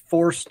almost like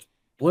forced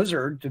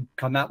Blizzard to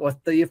come out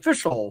with the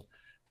official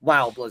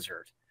WoW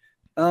Blizzard.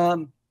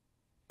 But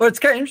it's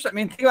kind of interesting. I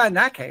mean, think about it in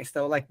that case,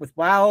 though, like with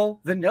WoW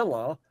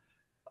Vanilla,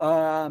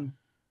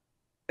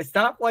 it's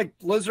not like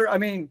Blizzard. I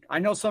mean, I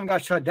know some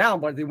got shut down,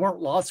 but they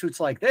weren't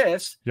lawsuits like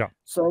this. Yeah.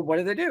 So what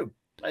did they do?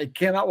 They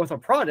came out with a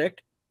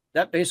product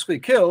that basically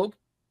killed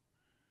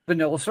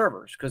vanilla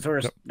servers because there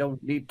was no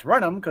need to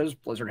run them because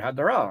Blizzard had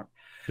their own.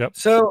 Yep.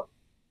 So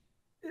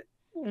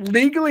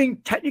legally,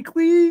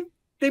 technically,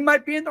 they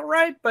might be in the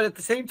right, but at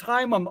the same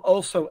time, I'm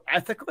also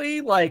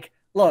ethically like,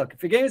 look, if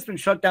the game has been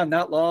shut down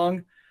that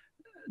long,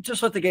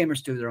 just let the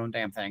gamers do their own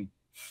damn thing.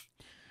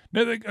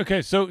 No,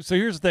 okay, so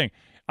here's the thing.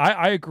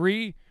 I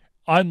agree,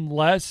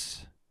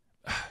 unless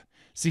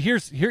see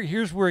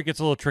here's where it gets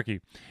a little tricky.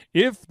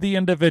 If the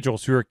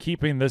individuals who are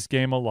keeping this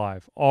game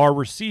alive are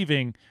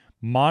receiving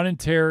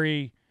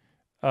monetary,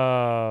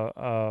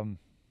 basically,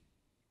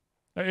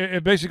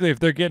 if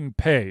they're getting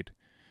paid.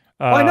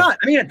 Why not?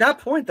 I mean, at that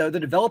point, though, the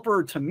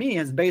developer, to me,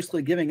 is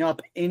basically giving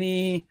up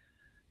any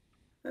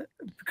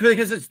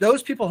Because it's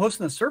those people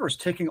hosting the servers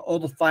taking all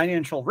the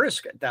financial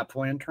risk at that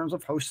point in terms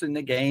of hosting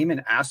the game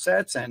and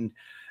assets. And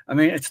I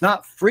mean, it's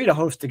not free to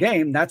host a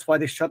game. That's why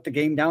they shut the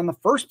game down in the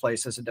first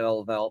place as a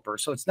developer.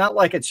 So it's not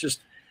like it's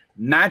just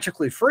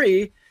magically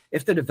free.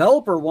 If the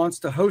developer wants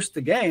to host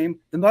the game,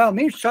 then by all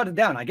means, shut it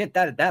down. I get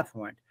that at that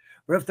point.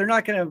 But if they're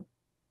not going to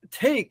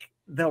take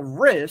the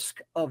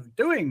risk of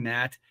doing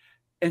that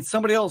and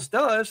somebody else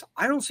does,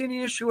 I don't see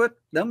any issue with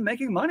them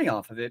making money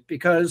off of it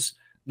because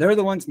they're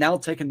the ones now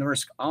taking the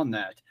risk on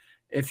that.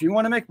 If you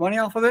want to make money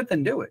off of it,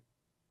 then do it.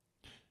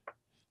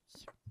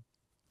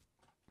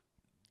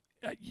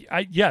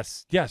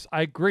 Yes,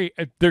 I agree.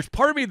 There's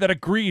part of me that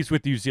agrees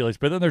with you, Zealeus,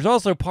 but then there's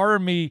also part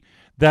of me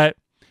that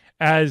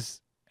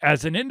as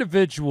an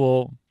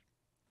individual,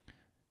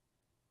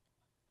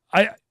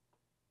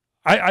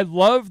 I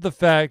love the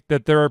fact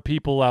that there are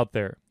people out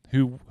there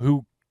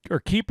who are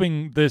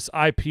keeping this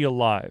IP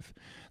alive,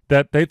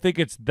 that they think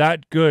it's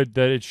that good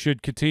that it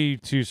should continue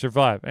to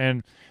survive.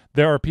 And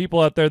there are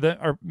people out there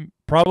that are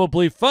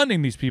probably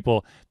funding these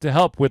people to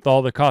help with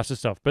all the cost of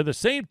stuff. But at the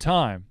same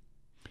time,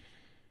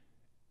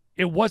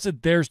 it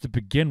wasn't theirs to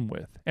begin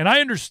with. And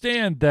I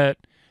understand that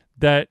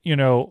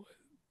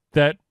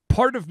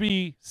part of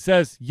me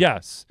says,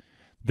 yes,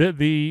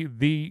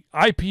 the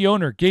IP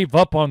owner gave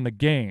up on the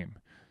game.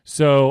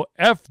 So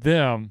F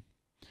them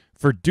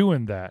for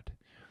doing that.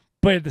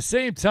 But at the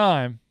same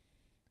time,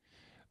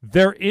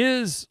 there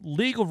is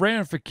legal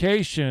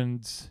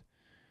ramifications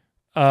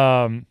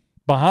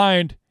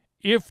behind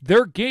if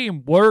their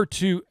game were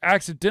to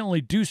accidentally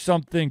do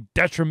something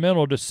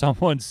detrimental to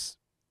someone's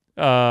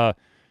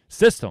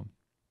system.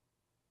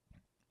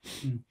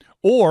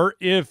 Or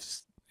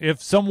if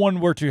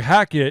someone were to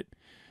hack it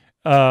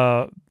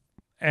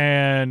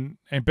and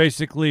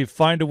basically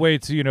find a way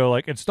to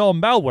like install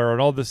malware on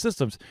all the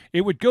systems,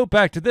 it would go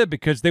back to them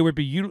because they would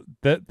be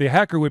the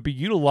hacker would be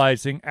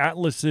utilizing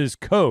ATLUS's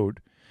code.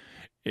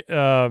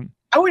 I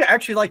would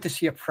actually like to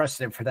see a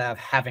precedent for that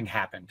having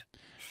happened.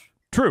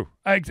 True,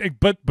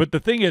 but the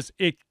thing is,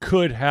 it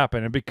could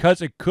happen, and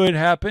because it could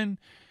happen,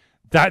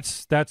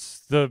 that's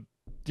the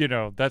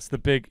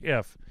big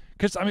if.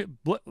 Because I mean,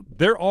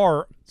 there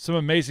are some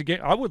amazing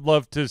games. I would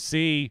love to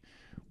see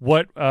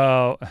what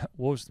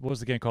was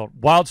the game called?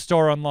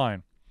 WildStar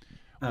Online.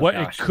 What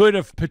it could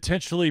have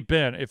potentially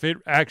been if it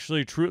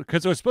actually true,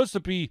 because it was supposed to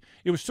be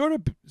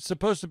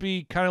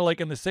kind of like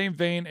in the same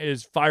vein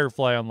as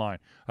Firefly Online.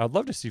 I'd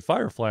love to see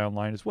Firefly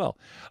Online as well.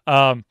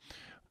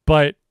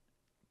 But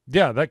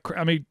yeah,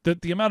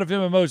 the amount of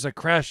MMOs that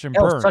crashed and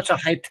burned. It was such a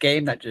hyped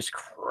game that just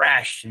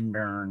crashed and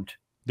burned.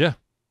 Yeah.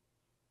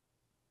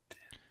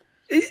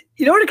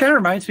 You know what it kind of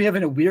reminds me of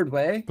in a weird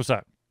way? What's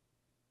that?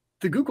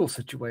 The Google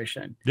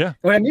situation. Yeah.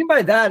 What I mean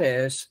by that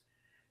is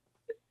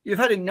you've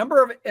had a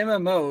number of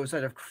MMOs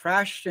that have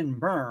crashed and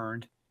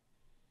burned,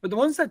 but the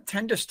ones that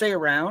tend to stay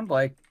around,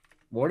 like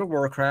World of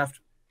Warcraft,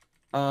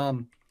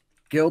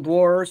 Guild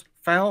Wars,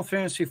 Final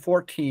Fantasy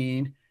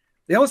 14,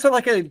 they also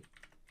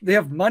they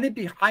have money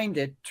behind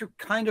it to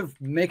kind of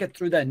make it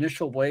through that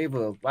initial wave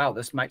of, wow,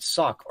 this might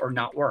suck or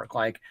not work.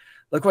 Like,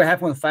 look what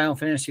happened with Final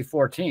Fantasy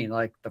 14.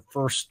 Like, the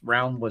first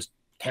round was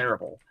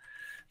terrible.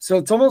 So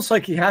it's almost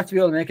like you have to be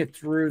able to make it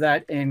through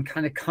that and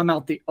kind of come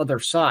out the other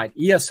side.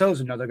 ESO is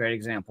another great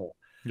example.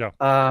 Yeah.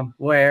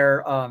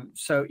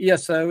 So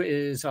ESO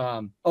is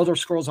Elder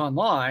Scrolls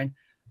Online,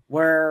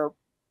 where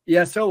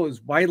ESO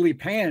was widely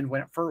panned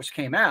when it first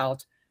came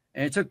out,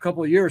 and it took a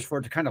couple of years for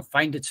it to kind of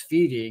find its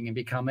feeding and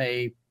become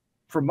I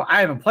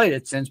haven't played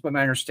it since, but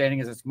my understanding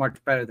is it's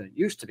much better than it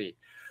used to be.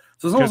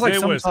 So it's almost like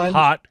it was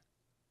hot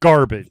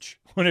garbage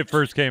when it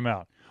first came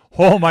out.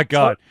 Oh my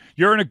God.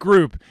 You're in a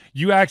group,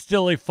 you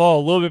accidentally fall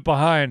a little bit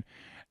behind,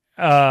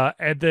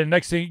 and then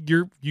next thing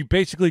you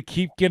basically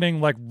keep getting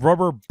like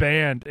rubber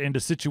band into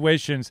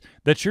situations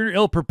that you're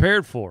ill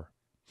prepared for.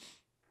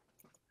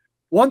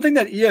 One thing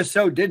that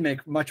ESO did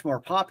make much more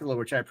popular,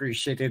 which I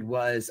appreciated,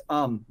 was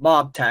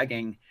mob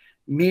tagging.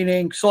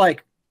 Meaning, so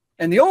like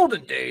in the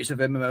olden days of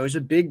MMOs,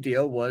 a big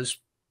deal was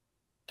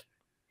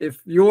if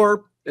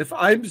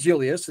I'm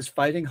Zealeus is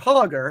fighting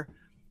Hogger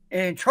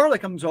and Charlie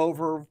comes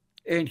over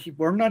and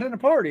we're not in a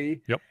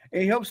party, yep,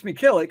 and he helps me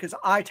kill it because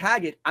I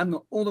tag it, I'm the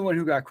only one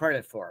who got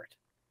credit for it.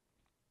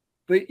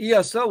 But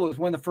ESO was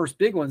one of the first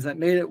big ones that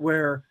made it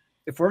where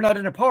if we're not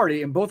in a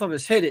party and both of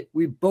us hit it,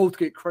 we both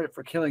get credit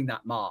for killing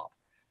that mob,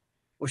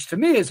 which to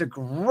me is a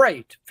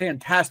great,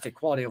 fantastic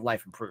quality of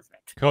life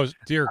improvement. Because,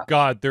 dear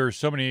God, there are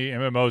so many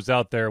MMOs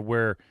out there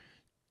where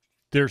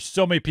there's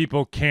so many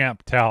people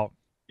camped out.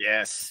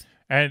 Yes.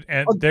 And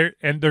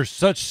there's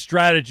such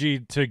strategy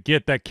to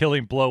get that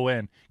killing blow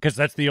in, because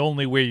that's the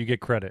only way you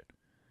get credit.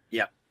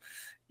 Yeah.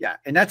 Yeah.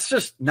 And that's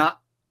just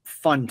not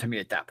fun to me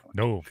at that point.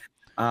 No.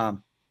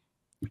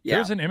 Yeah.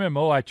 There's an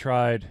MMO I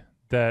tried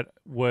that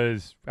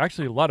was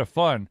actually a lot of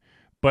fun,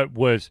 but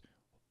was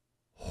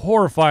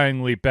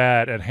horrifyingly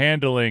bad at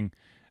handling,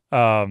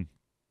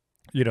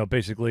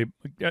 basically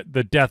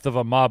the death of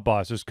a mob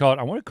boss. I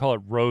want to call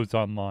it Roads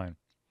Online.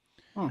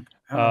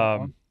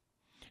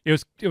 It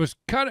was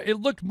kind of, it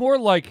looked more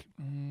like,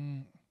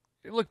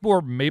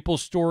 more Maple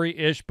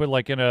Story-ish, but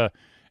like in a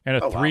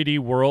 3D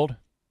world.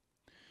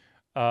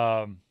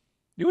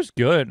 It was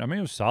good. I mean,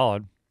 it was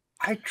solid.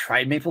 I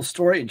tried Maple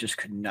Story and just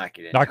could not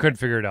get it. I couldn't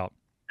figure it out.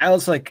 I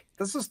was like,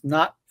 this is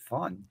not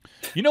fun.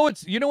 You know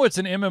what's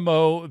an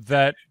MMO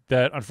that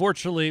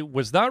unfortunately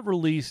was not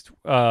released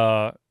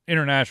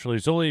internationally.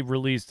 It's only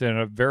released in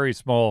a very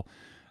small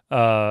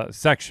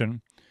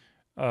section,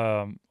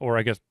 or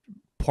I guess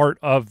part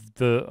of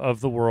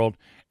the world.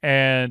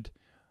 And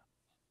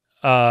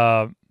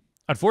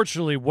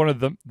unfortunately, one of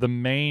the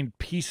main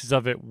pieces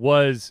of it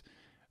was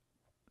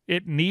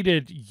it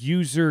needed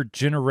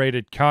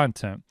user-generated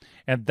content,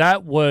 and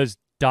that was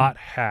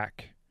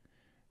 .hack.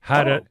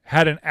 Had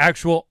an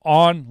actual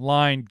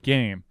online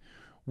game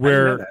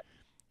where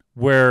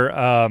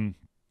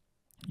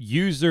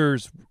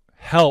users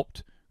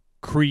helped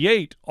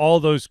create all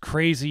those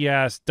crazy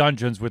ass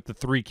dungeons with the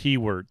 3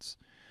 keywords.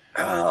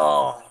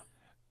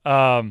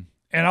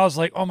 And I was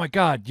like, oh my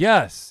God,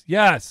 yes.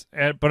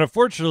 But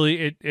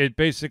unfortunately, it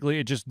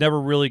basically just never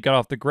really got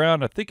off the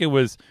ground. I think it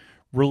was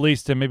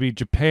released in maybe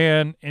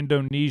Japan,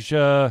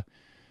 Indonesia,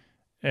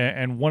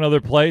 and one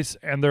other place.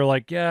 And they're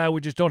like, yeah,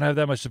 we just don't have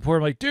that much support.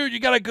 I'm like, dude, you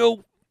got to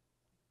go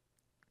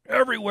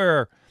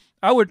everywhere.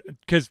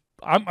 Because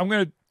I'm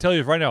going to tell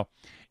you right now,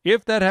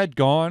 if that had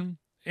gone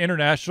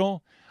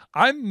international,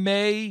 I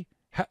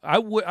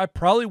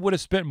probably would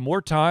have spent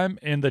more time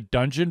in the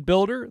dungeon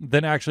builder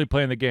than actually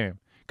playing the game.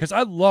 Because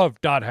I love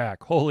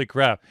 .hack. Holy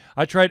crap.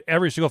 I tried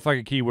every single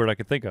fucking keyword I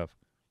could think of.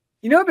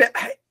 You know, but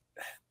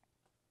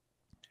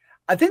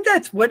I think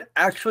that's what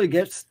actually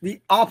gets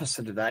the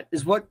opposite of that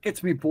is what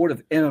gets me bored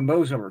of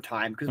MMOs over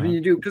time. Because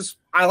because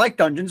I like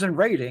dungeons and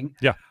raiding.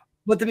 Yeah.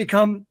 But they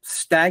become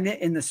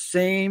stagnant in the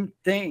same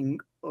thing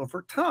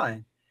over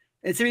time.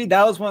 And to me,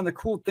 that was one of the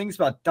cool things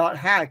about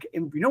 .hack.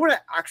 And you know what it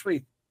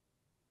actually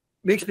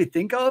makes me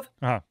think of?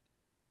 The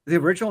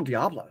original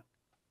Diablo.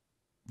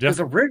 Because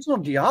original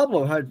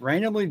Diablo had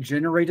randomly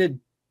generated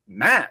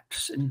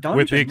maps and dungeons.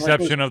 With the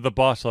exception of the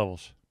boss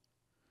levels.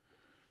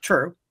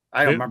 True.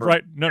 I don't remember.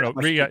 Right. No.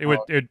 Yeah,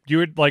 you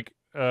would like,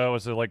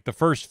 was it like the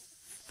first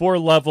 4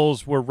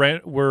 levels were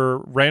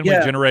randomly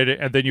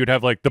generated, and then you'd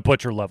have like the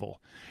butcher level.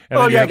 And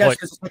I guess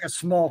because it's like a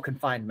small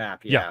confined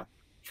map. Yeah.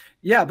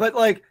 But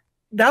like,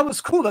 that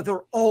was cool that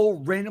they're all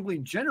randomly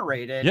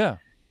generated. Yeah.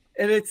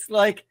 And it's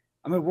like,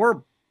 I mean, we're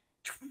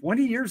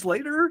 20 years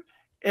later,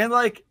 and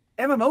like,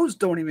 MMOs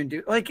don't even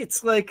do like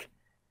it's like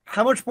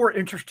how much more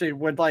interested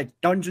would like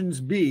dungeons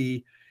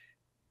be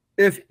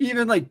if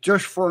even like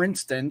just for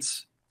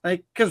instance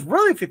like because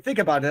really if you think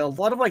about it a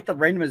lot of like the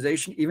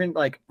randomization even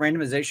like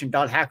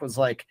randomization.hack was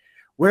like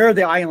where are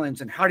the islands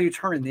and how do you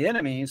turn in the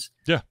enemies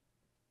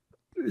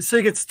so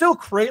you could still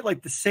create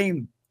like the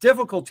same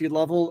difficulty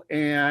level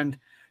and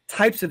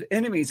types of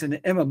enemies in the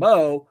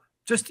MMO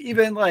just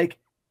even like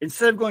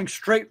instead of going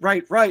straight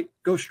right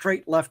go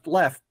straight left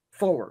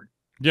forward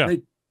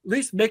like, at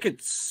least make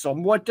it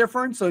somewhat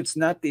different so it's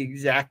not the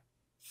exact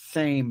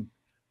same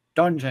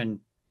dungeon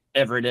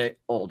every day,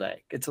 all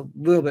day. It's a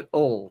little bit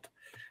old.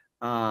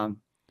 Do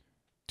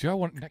I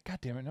want? God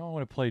damn it! No, I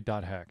want to play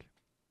 .hack.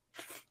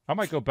 I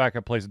might go back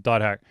and play some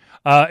 .hack.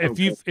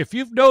 If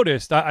you've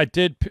noticed, I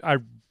did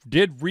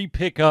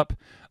re-pick up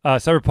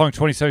Cyberpunk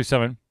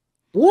 2077.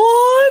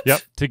 What?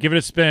 Yep. To give it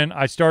a spin,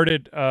 I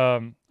started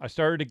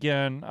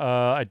again.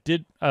 I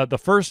did the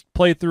first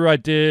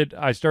playthrough.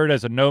 I started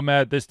as a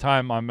nomad. This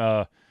time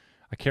I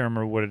can't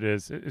remember what it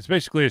is. It's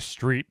basically a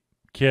street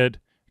kid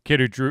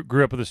who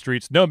grew up in the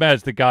streets.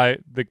 Nomad's the guy,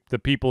 the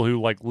people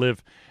who like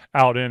live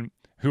out in,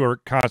 who are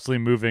constantly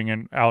moving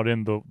and out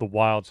in the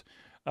wilds.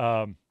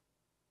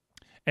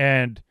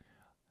 And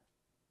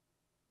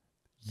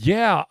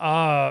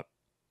yeah,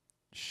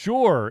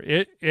 sure,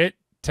 it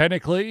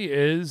technically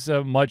is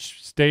a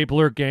much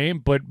stabler game,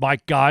 but my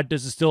God,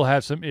 does it still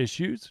have some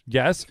issues?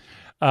 Yes.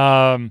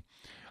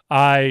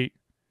 I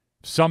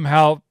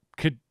somehow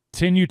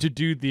continue to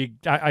do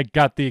I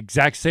got the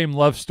exact same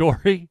love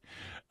story.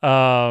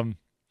 But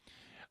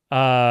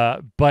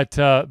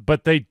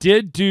they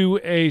did do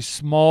a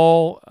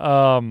small,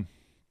 I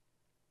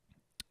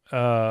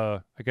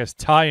guess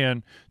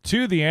tie-in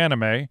to the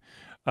anime.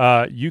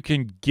 You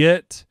can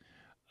get,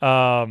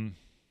 oh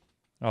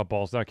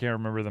balls, I can't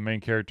remember the main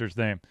character's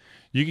name.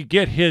 You can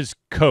get his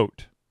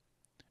coat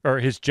or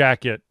his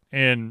jacket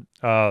in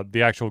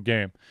the actual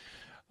game.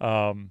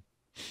 But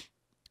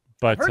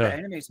I've heard the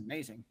anime is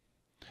amazing.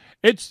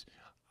 It's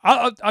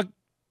I'm trying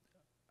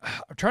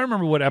to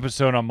remember what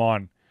episode I'm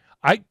on.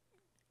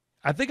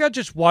 I think I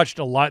just watched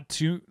a lot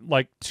too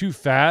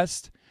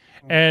fast,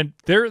 and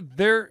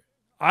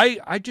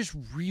I just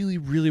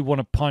really want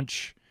to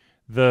punch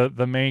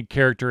the main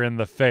character in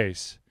the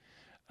face.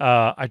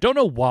 I don't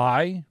know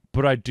why,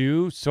 but I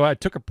do. So I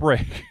took a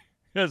break.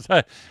 I was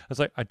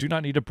like, I do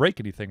not need to break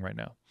anything right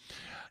now.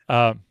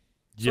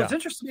 So what's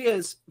interesting to me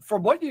is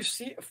from what you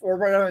see, or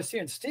what I see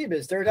on Steam,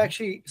 is there's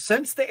actually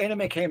since the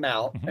anime came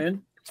out,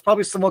 and it's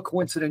probably somewhat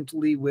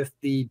coincidentally with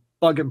the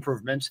bug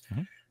improvements,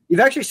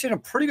 you've actually seen a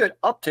pretty good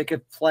uptick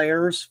of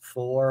players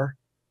for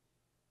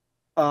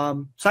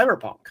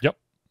Cyberpunk. Yep.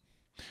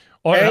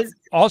 Oh, and As,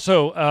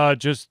 also,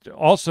 just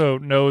also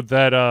know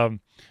that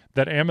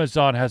that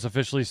Amazon has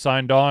officially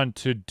signed on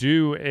to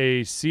do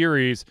a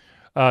series,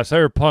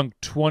 Cyberpunk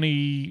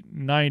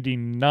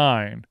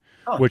 2099,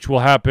 oh, which will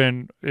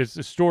happen. It's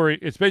a story.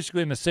 It's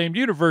basically in the same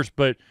universe,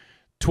 but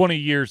 20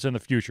 years in the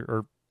future,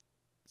 or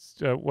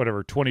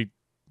whatever,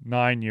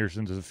 29 years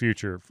into the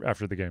future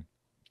after the game.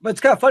 but it's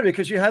kind of funny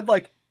because you had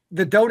like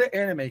the Dota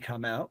anime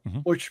come out,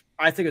 Mhm. which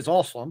I think is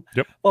awesome.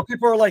 Yep. But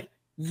people are like,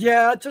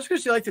 yeah, just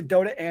because you like the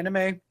Dota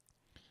anime,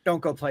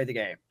 don't go play the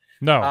game.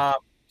 No.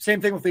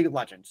 Same thing with League of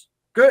Legends.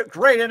 Good,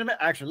 great anime.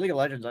 Actually, League of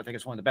Legends, I think,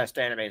 is one of the best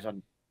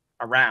animes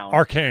around.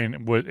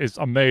 Arcane is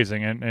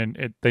amazing,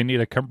 and they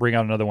need to bring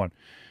out another one.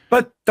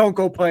 But don't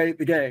go play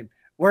the game.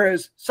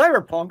 Whereas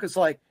Cyberpunk is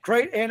like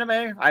great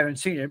anime. I haven't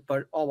seen it,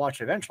 but I'll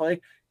watch it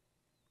eventually.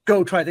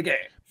 Go try the game.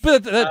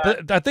 But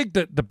I think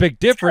that the big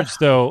difference,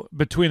 though,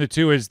 between the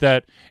two is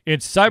that in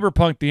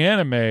Cyberpunk the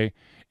anime,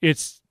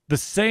 it's the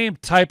same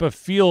type of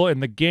feel in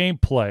the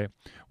gameplay,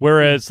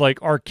 whereas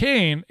like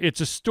Arcane,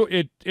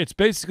 it's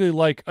basically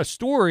like a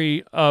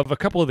story of a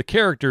couple of the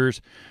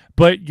characters,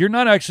 but you're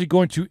not actually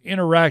going to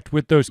interact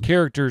with those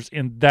characters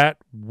in that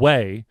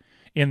way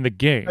in the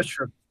game. That's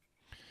true.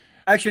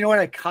 Actually, you know what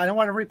I kind of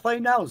want to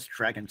replay now is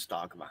Dragon's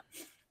Dogma.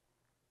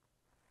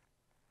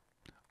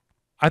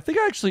 I think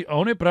I actually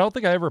own it, but I don't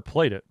think I ever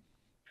played it.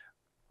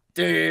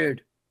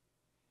 Dude,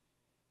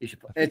 you should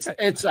play. It's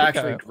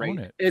actually great.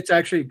 It's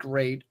actually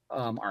great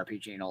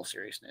RPG in all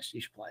seriousness.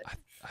 You should play it.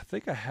 I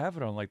think I have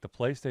it on like the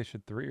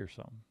PlayStation 3 or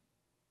something.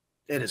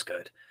 It is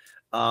good.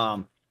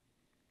 I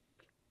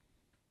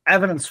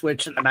have it on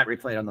Switch, and I might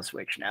replay it on the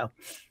Switch now.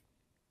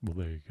 Well,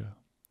 there you go.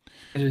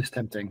 It is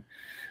tempting.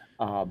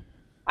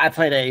 I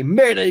played a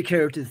melee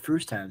character the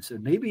first time, so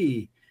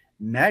maybe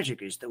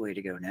magic is the way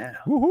to go now.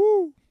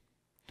 Woohoo!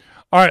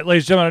 All right,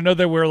 ladies and gentlemen, I know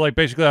that we're like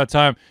basically out of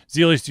time.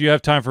 Zealeus, do you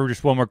have time for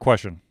just one more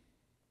question?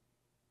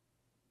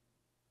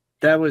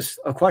 That was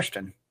a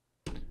question.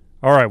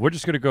 All right, we're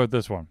just going to go with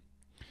this one.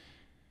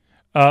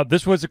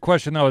 This was a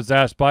question that was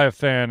asked by a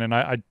fan, and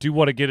I do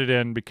want to get it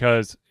in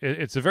because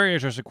it's a very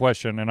interesting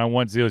question, and I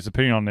want Zealeus'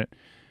 opinion on it.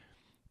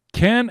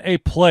 Can a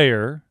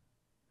player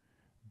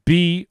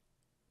be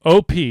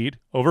OPed,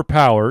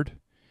 overpowered,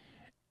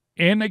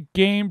 in a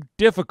game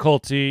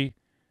difficulty,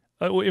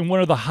 in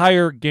one of the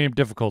higher game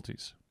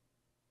difficulties?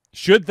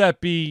 Should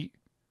that be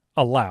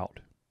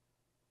allowed?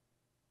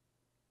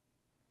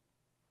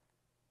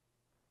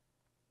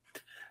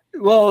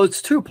 Well,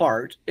 it's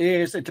two-part.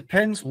 It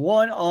depends,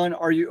 one, on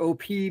are you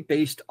OP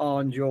based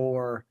on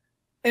your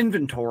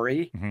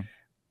inventory. Mm-hmm.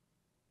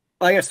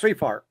 I guess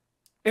three-part.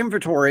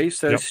 Inventory,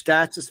 so Yep.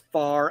 stats as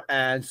far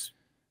as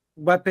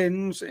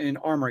weapons and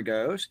armor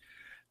goes.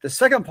 The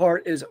second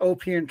part is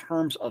OP in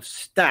terms of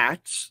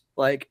stats,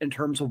 like in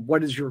terms of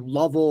what is your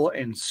level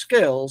and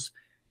skills.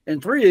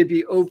 And three, it'd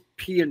be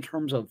OP in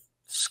terms of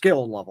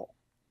skill level.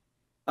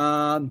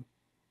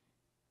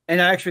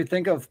 And I actually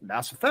think of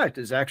Mass Effect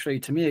is actually,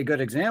 to me, a good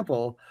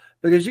example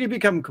because you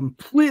become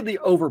completely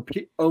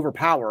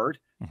overpowered,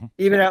 Mhm.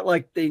 even at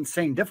like the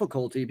insane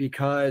difficulty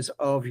because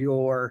of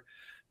your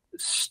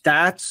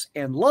stats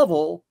and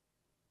level.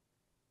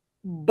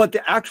 But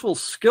the actual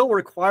skill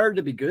required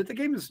to be good at the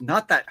game is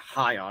not that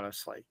high,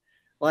 honestly.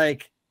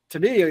 Like, to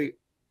me,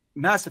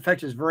 Mass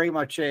Effect is very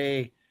much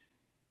a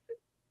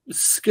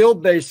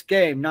skill-based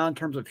game, not in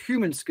terms of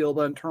human skill,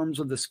 but in terms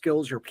of the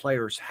skills your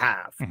players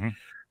have. Mm-hmm.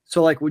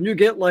 So, like, when you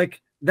get,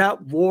 like,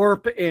 that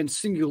warp and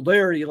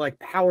singularity, like,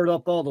 powered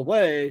up all the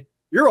way,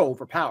 you're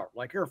overpowered.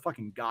 Like, you're a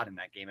fucking god in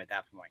that game at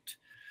that point.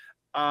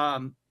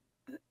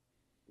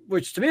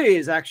 Which, to me,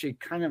 is actually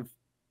kind of,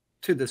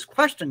 to this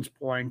question's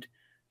point,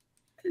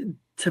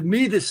 to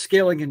me, the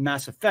scaling in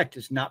Mass Effect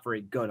is not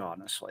very good,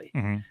 honestly.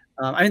 Mm-hmm.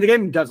 I mean, the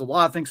game does a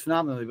lot of things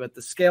phenomenally, but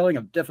the scaling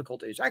of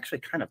difficulty is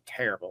actually kind of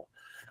terrible,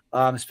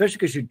 especially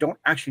because you don't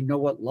actually know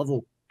what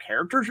level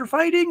characters you're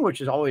fighting,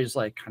 which is always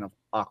like kind of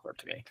awkward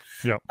to me.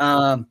 Yeah.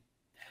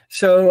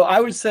 So I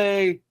would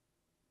say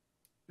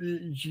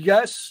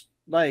yes,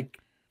 like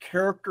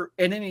character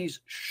enemies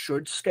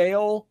should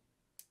scale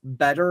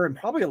better, and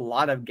probably a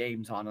lot of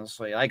games,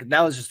 honestly. Like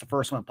that was just the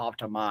first one that popped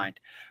to mind.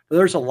 But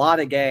there's a lot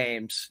of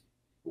games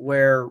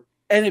where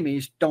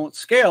enemies don't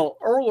scale,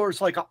 or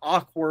there's like an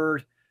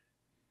awkward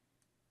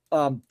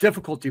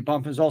difficulty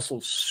bump is also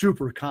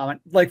super common.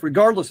 Like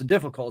regardless of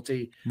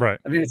difficulty, Right.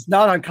 I mean, it's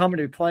not uncommon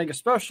to be playing,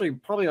 especially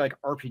probably like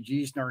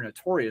RPGs are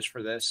notorious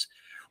for this,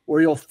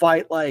 where you'll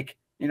fight like,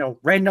 you know,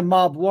 random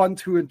mob 1,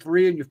 2, and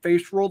 3, and you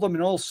face roll them,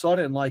 and all of a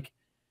sudden, like,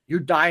 you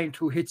die in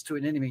 2 hits to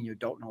an enemy and you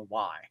don't know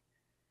why.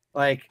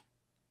 Like,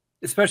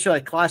 especially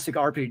like classic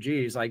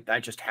RPGs, like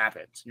that just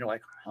happens. And you're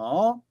like,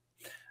 huh?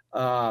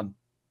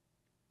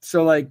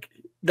 So like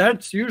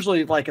that's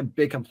usually like a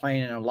big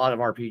complaint in a lot of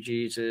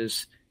RPGs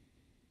is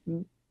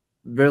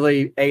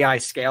really AI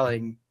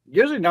scaling,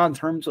 usually not in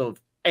terms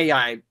of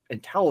AI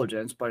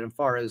intelligence, but as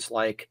far as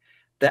like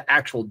the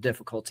actual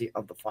difficulty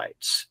of the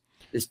fights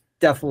is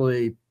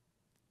definitely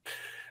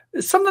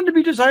something to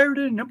be desired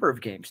in a number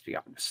of games, to be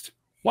honest.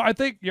 Well, I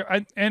think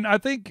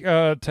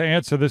to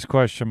answer this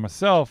question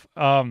myself,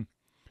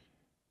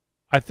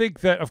 I think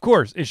that, of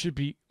course, it should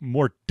be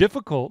more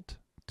difficult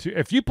to,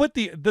 if you put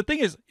the thing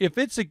is, if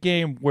it's a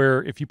game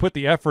where if you put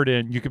the effort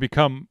in, you can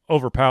become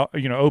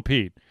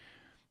OP'd,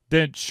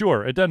 then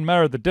sure, it doesn't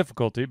matter the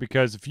difficulty,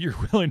 because if you're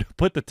willing to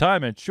put the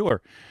time in,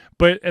 sure.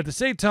 But at the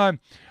same time,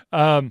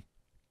 I'm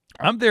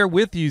there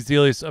with you,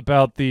 Zealeus,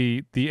 about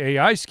the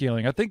AI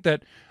scaling. I think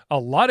that a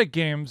lot of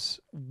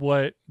games,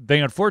 what they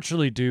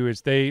unfortunately do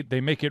is they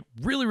make it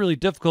really, really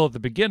difficult at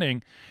the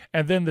beginning,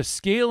 and then the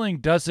scaling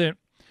doesn't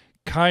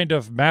kind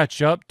of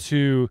match up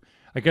to,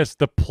 I guess,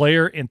 the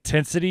player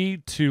intensity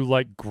to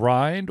like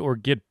grind or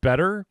get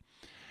better.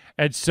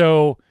 And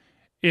so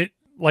it,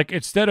 like,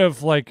 instead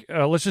of like,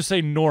 let's just say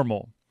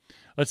normal,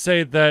 let's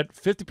say that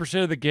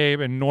 50% of the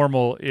game in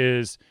normal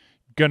is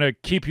going to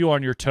keep you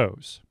on your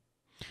toes.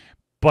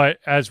 But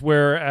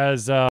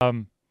whereas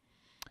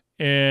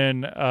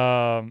in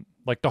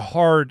like the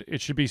hard,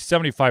 it should be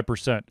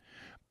 75%.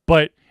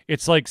 But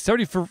it's like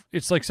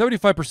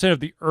 75% of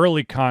the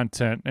early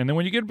content, and then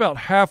when you get about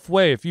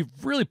halfway, if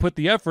you've really put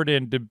the effort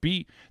in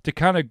to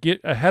kind of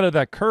get ahead of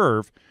that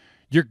curve,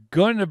 you're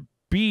gonna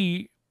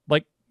be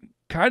like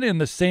kind of in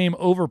the same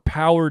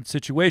overpowered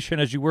situation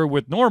as you were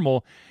with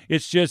normal.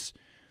 It's just,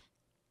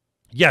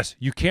 yes,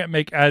 you can't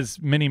make as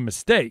many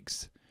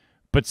mistakes,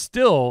 but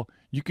still,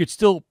 you could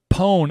still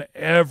pwn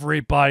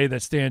everybody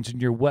that stands in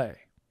your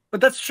way.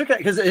 But that's tricky,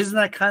 because isn't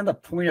that kind of the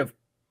point of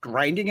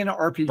grinding in an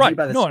RPG? Right.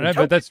 By the No, same but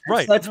token? that's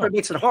right. That's No. what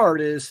makes it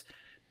hard. Is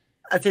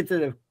I think that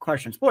the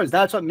question's poised.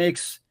 That's what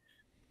makes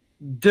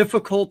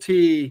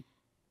difficulty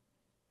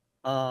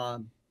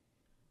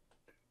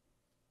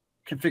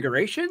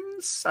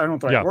configurations. I don't know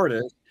what the right word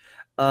is.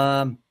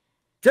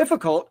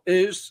 Difficult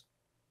is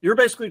you're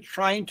basically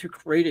trying to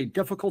create a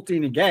difficulty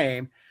in a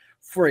game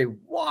for a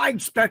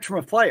wide spectrum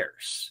of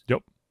players.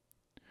 Yep.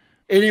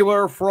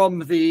 Anywhere from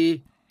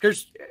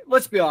because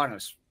let's be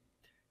honest,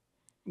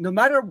 no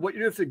matter what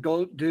you have to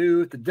go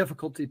do, the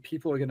difficulty,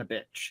 people are going to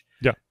bitch.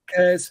 Yeah.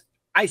 Because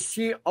I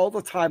see all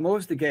the time. What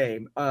was the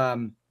game?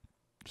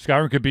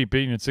 Skyrim could be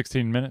beaten in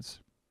 16 minutes.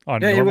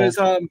 On it normal. was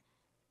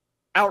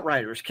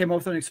Outriders came up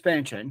with an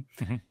expansion,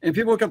 and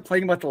people were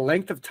complaining about the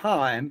length of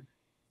time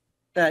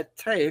that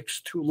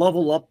takes to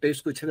level up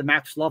basically to the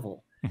max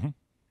level.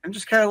 I'm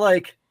just kind of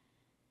like,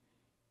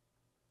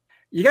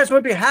 you guys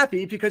would be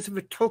happy, because if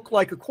it took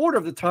like a quarter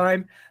of the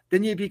time,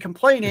 then you'd be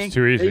complaining it's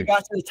too easy. that you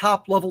got to the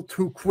top level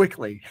too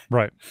quickly.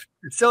 Right.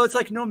 So it's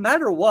like, no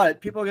matter what,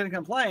 people are going to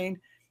complain.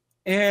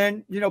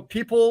 And,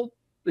 people,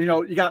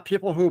 you got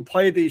people who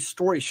play the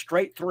story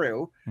straight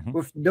through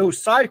with no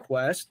side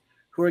quest,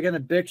 who are going to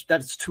bitch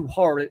that it's too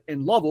hard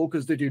in level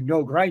because they do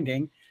no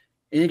grinding.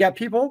 And you got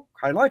people,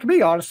 kind of like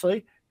me,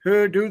 honestly,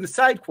 who do the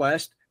side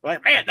quest.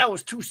 Like, man, that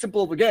was too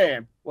simple of a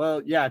game.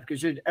 Well, yeah,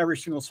 because you did every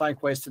single side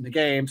quest in the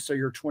game, so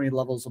you're 20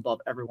 levels above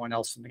everyone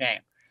else in the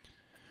game.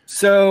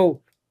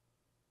 So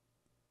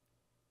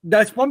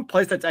that's one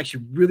place that's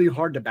actually really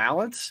hard to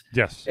balance.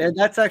 Yes. And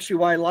that's actually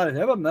why a lot of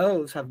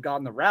MMOs have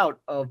gone the route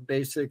of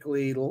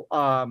basically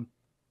level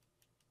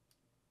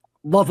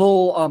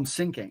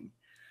syncing.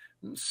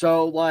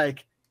 So,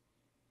 like,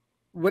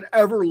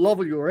 whatever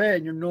level you're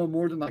in, you're no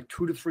more than like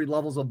 2 to 3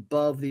 levels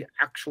above the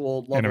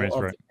actual level Enemies,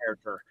 of right. the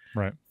character.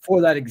 Right.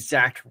 For that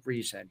exact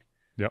reason.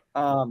 Yep.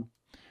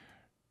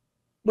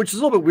 Which is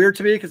a little bit weird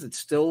to me, because it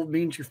still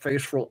means you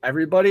face roll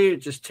everybody. It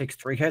just takes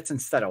 3 hits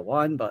instead of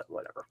 1, but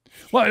whatever.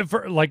 Well,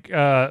 for like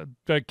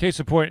case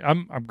in point,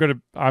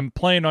 I'm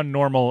playing on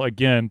normal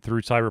again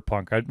through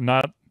Cyberpunk. I'm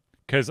not,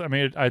 because I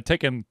mean I'd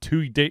taken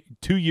 2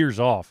 years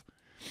off.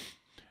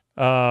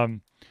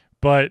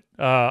 But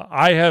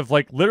I have,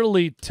 like,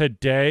 literally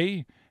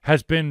today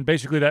has been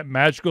basically that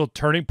magical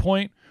turning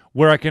point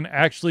where I can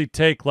actually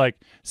take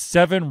like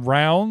 7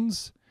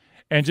 rounds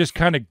and just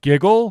kind of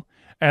giggle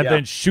and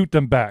then shoot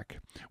them back.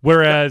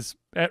 Whereas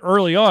at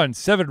early on,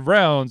 7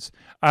 rounds,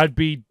 I'll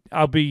be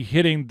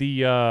hitting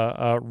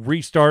the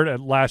restart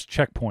at last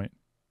checkpoint.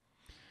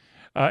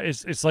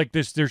 It's like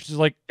this. There's just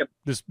like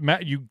this.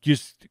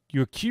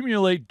 You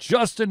accumulate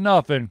just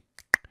enough.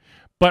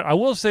 But I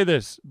will say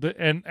this,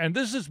 and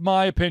this is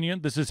my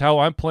opinion. This is how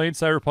I'm playing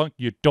Cyberpunk.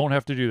 You don't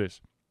have to do this.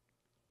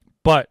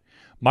 But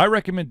my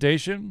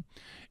recommendation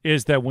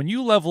is that when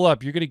you level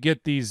up, you're going to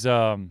get these,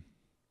 I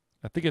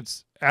think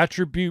it's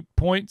attribute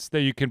points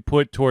that you can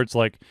put towards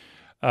like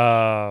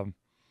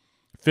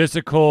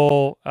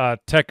physical,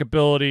 tech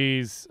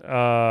abilities,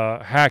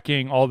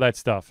 hacking, all that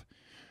stuff.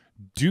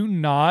 Do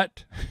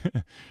not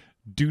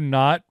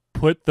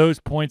put those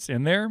points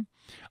in there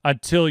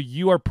until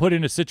you are put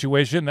in a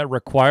situation that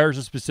requires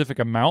a specific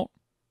amount.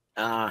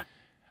 And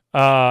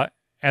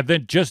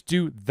then just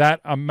do that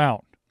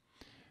amount.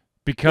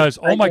 Because,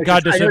 oh my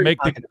God, does it make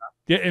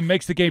it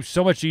makes the game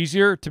so much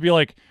easier to be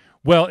like,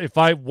 well, if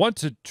I want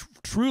to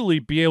truly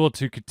be able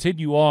to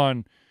continue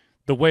on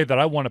the way that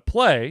I want to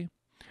play,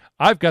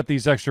 I've got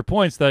these extra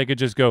points that I could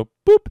just go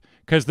boop,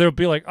 because there'll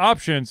be like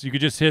options. You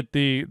could just hit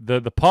the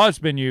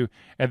pause menu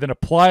and then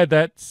apply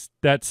that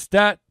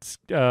stat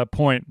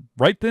point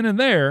right then and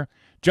there,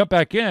 jump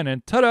back in,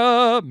 and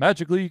ta-da,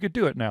 magically you could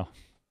do it now.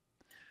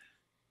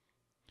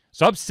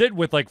 So I'm sitting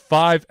with like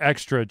 5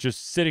 extra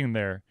just sitting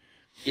there.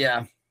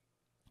 Yeah.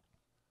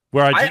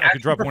 Where I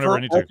could drop whenever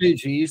I need to.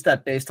 RPGs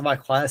that based on my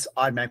class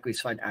automatically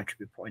assign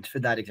attribute points for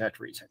that exact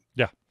reason.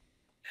 Yeah.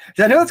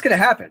 I know it's going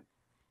to happen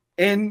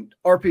in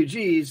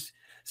RPGs.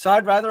 So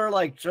I'd rather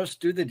like just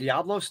do the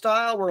Diablo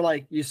style where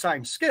like you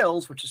assign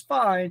skills, which is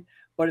fine.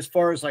 But as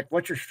far as like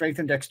what's your strength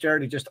and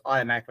dexterity, just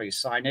automatically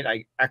assign it.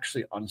 I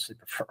actually honestly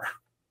prefer.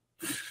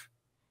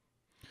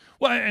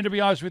 Well, and to be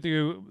honest with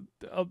you,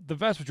 the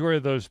vast majority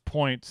of those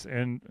points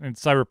in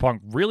Cyberpunk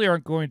really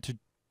aren't going to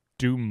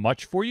do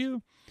much for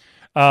you.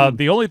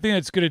 The only thing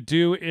it's going to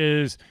do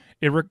is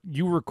it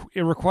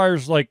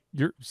requires like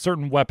your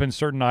certain weapons,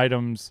 certain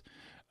items,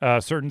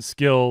 certain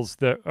skills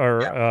that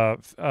are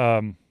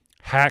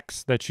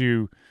hacks that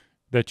you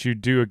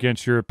do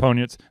against your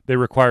opponents. They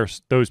require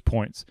those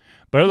points,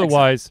 but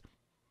otherwise,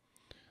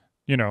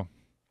 you know,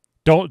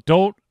 don't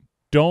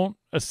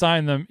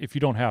assign them if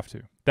you don't have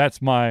to.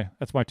 That's my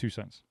 2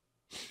 cents.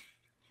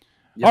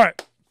 Yep. All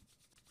right,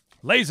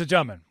 ladies and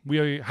gentlemen,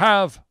 we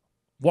have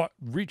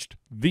reached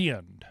the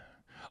end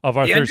of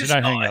our Thursday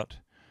night hangout.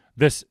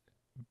 This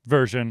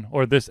version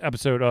or this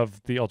episode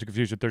of the Ultra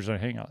Confusion Thursday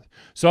night hangout.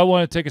 So I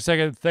want to take a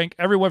second and thank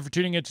everyone for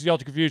tuning into the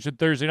Ultra Confusion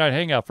Thursday night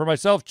hangout. For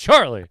myself,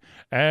 Charlie,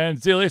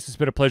 and Zealeus, it's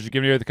been a pleasure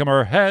giving you the come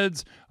our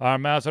heads, our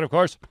mouths, and of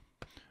course,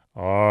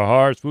 our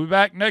hearts. We'll be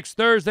back next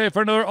Thursday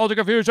for another Ultra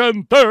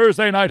Confusion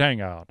Thursday night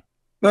hangout.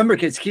 Remember,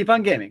 kids, keep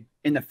on gaming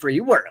in the free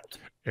world.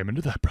 Amen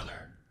to that, brother.